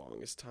for the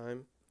longest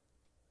time.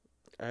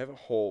 I have a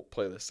whole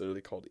playlist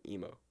literally called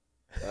Emo.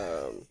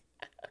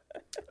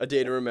 A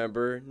Day to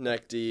Remember,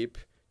 Neck Deep,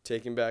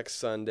 Taking Back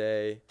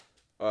Sunday,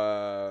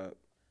 more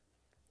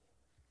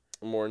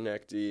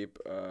Neck Deep.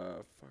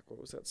 What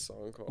was that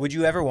song called? Would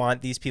you ever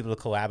want these people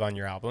to collab on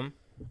your album?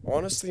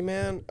 Honestly,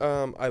 man,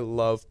 I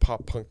love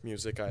pop punk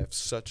music. I have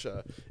such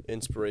a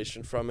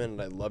inspiration from it,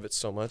 and I love it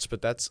so much.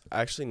 But that's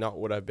actually not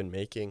what I've been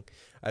making.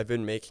 I've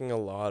been making a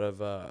lot of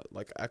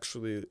like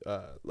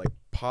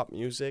pop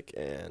music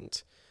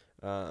and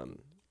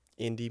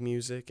indie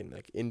music and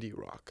like indie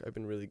rock. I've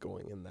been really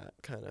going in that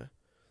kind of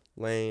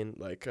lane.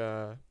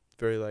 I've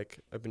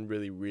been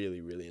really,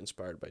 really, really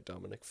inspired by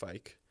Dominic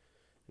Fike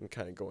and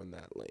kind of going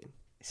that lane.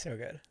 So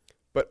good.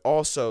 But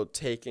also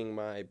taking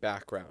my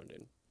background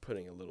and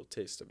putting a little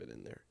taste of it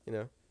in there, you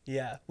know?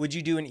 Yeah. Would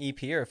you do an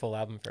EP or a full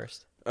album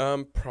first?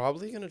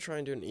 Probably going to try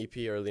and do an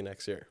EP early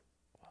next year.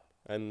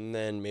 And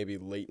then maybe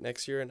late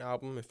next year an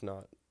album, if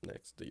not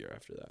the year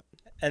after that.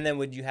 And then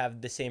would you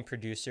have the same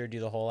producer do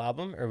the whole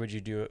album, or would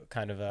you do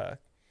kind of a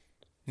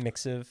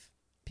mix of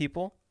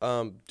people?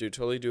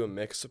 Totally do a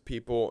mix of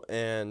people,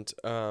 and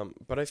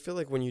but I feel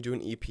like when you do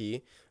an EP,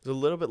 there's a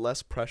little bit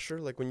less pressure.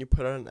 Like when you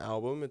put out an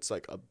album, it's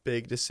like a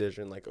big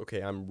decision. Like,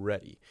 okay, I'm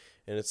ready,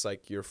 and it's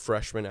like your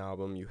freshman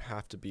album. You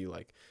have to be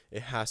like,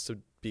 it has to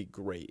be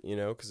great, you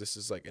know, because this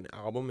is like an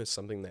album is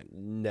something that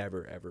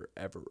never, ever,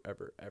 ever,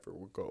 ever, ever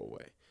will go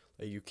away.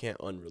 Like you can't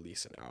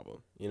unrelease an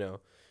album, you know.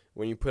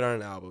 When you put out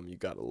an album, you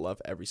gotta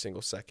love every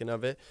single second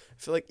of it. I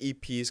feel like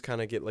EPs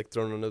kind of get like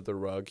thrown under the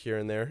rug here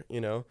and there, you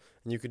know.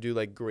 And you could do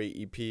like great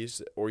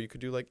EPs, or you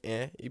could do like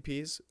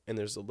EPs, and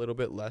there's a little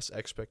bit less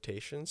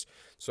expectations.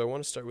 So I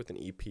want to start with an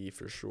EP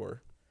for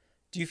sure.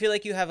 Do you feel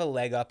like you have a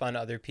leg up on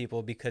other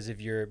people because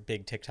of your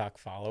big TikTok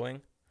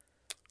following?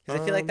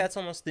 Because I feel like that's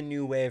almost the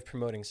new way of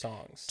promoting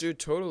songs. Dude,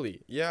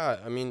 totally. Yeah,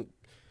 I mean,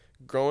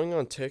 growing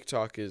on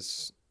TikTok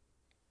is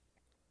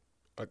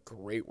a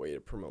great way to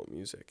promote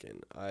music,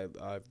 and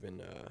I've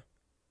been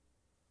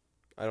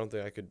I don't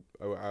think I could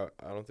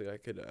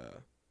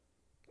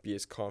be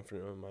as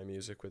confident in my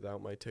music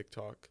without my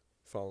TikTok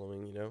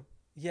following, you know.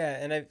 Yeah,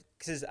 and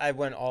because I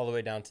went all the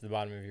way down to the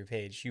bottom of your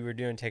page. You were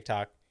doing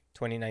TikTok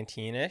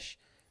 2019ish.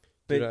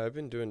 Dude, I've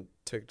been doing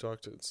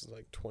TikTok since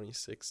like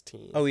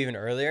 2016. Oh, even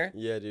earlier?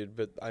 Yeah, dude,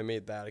 but I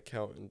made that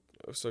account, and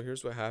so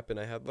here's what happened.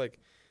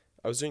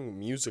 I was doing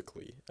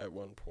Musical.ly at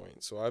one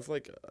point, so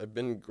I've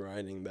been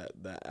grinding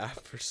that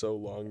app for so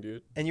long,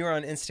 dude. And you were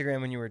on Instagram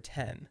when you were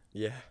 10.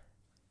 Yeah,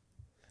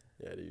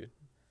 dude.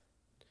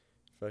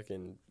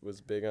 Fucking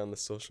was big on the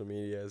social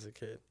media as a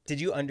kid.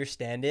 Did you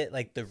understand it,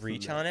 like the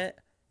reach on it?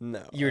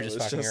 No, you were just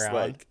fucking around.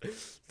 Like,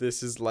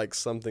 this is like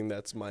something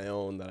that's my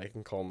own that I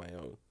can call my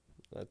own.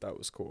 That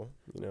was cool,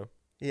 you know.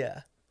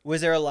 Yeah.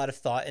 Was there a lot of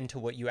thought into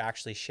what you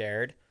actually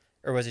shared?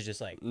 Or was it just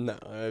like... No,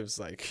 I was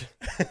like...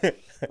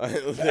 I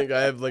think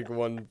I have like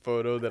one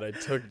photo that I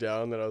took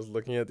down that I was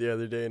looking at the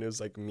other day, and it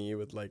was like me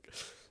with like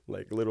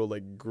little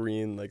like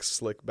green like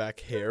slick back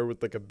hair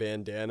with like a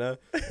bandana,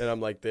 and I'm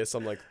like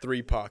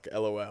 3PAC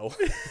LOL.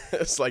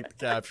 It's like the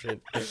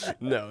caption.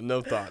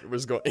 No thought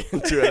was going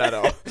into it at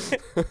all.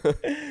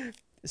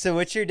 So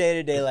what's your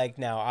day-to-day like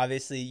now?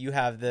 Obviously, you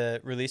have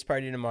the release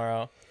party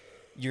tomorrow.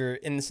 You're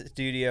in the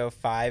studio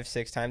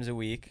 5-6 times a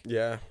week.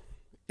 Yeah.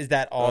 Is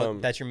that all?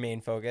 That's your main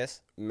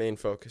focus? Main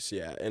focus,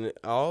 yeah. And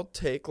I'll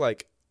take,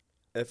 like,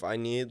 if I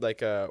need,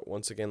 like,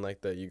 once again,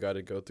 like, you got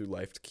to go through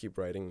life to keep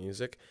writing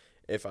music.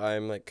 If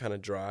I'm, like, kind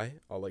of dry,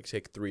 I'll, like,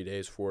 take 3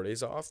 days, 4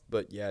 days off.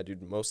 But, yeah,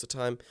 dude, most of the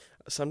time,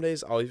 some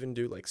days I'll even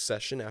do, like,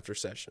 session after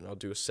session. I'll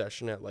do a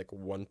session at, like,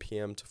 1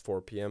 p.m. to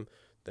 4 p.m.,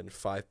 then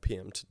 5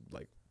 p.m. to,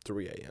 like,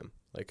 3 a.m.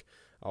 Like,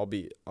 I'll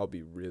be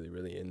really,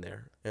 really in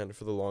there. And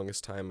for the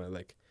longest time, I,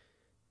 like,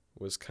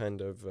 was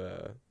kind of,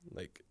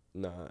 like,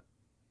 not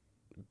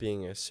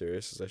being as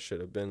serious as I should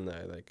have been.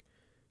 I, like,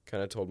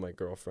 kind of told my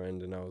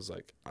girlfriend, and I was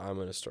like, I'm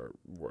going to start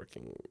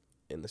working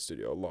in the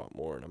studio a lot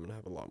more, and I'm going to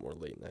have a lot more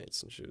late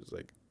nights. And she was,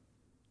 like,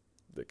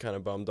 kind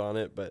of bummed on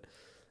it. But,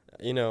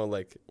 you know,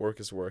 like, work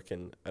is work,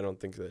 and I don't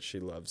think that she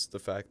loves the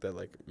fact that,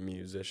 like,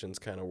 musicians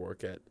kind of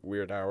work at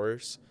weird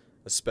hours.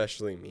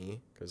 Especially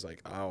me, because,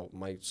 like,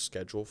 my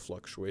schedule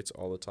fluctuates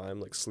all the time,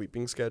 like,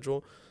 sleeping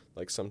schedule.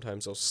 Like,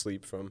 sometimes I'll stay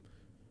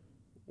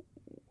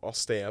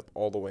up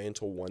all the way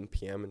until 1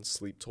 p.m. and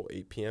sleep till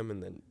 8 p.m.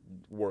 and then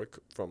work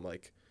from,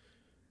 like,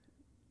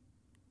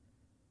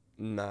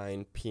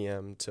 9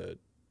 p.m. to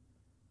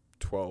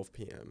 12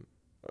 p.m.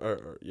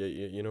 Or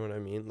you know what I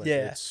mean? Like,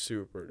 yeah. It's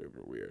super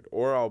duper weird.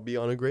 Or I'll be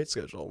on a great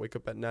schedule. I'll wake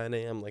up at 9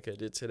 a.m. like I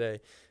did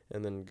today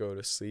and then go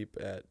to sleep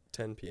at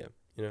 10 p.m.,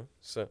 you know?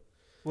 So...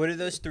 What are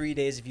those 3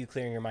 days of you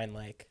clearing your mind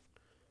like?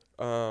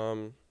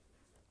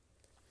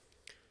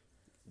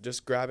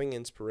 Just grabbing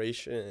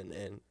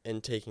inspiration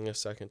and taking a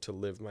second to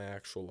live my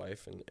actual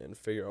life and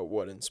figure out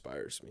what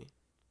inspires me,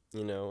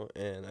 you know?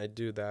 And I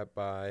do that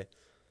by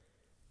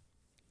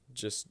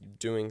just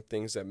doing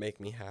things that make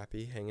me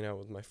happy, hanging out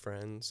with my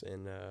friends,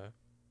 and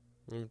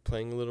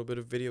playing a little bit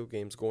of video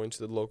games, going to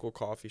the local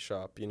coffee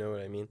shop, you know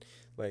what I mean?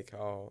 Like,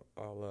 I'll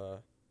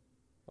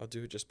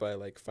do it just by,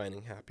 like,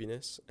 finding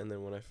happiness, and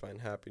then when I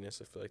find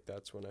happiness, I feel like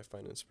that's when I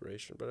find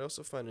inspiration. But I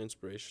also find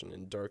inspiration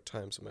in dark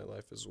times in my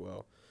life as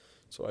well.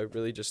 So I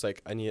really just,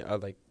 like,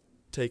 I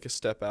take a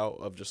step out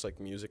of just, like,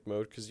 music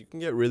mode, because you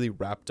can get really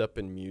wrapped up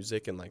in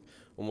music and, like,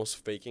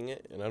 almost faking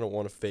it, and I don't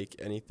want to fake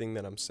anything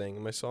that I'm saying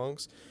in my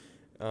songs.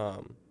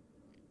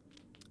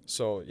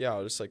 So, yeah,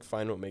 I'll just, like,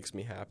 find what makes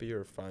me happy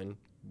or find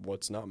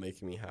what's not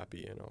making me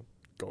happy, and I'll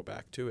go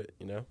back to it,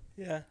 you know?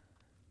 Yeah.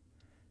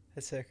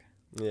 That's sick.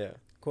 Yeah.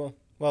 Cool.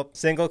 Well,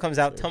 single comes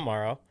out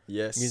tomorrow.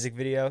 Yes. Music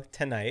video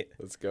tonight.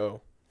 Let's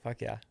go.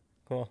 Fuck yeah.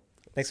 Cool.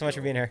 Thanks so much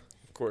for being here.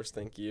 Of course.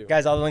 Thank you.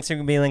 Guys, all the links are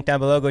going to be linked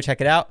down below. Go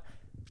check it out.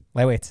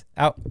 Lightweights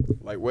out.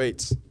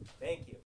 Lightweights.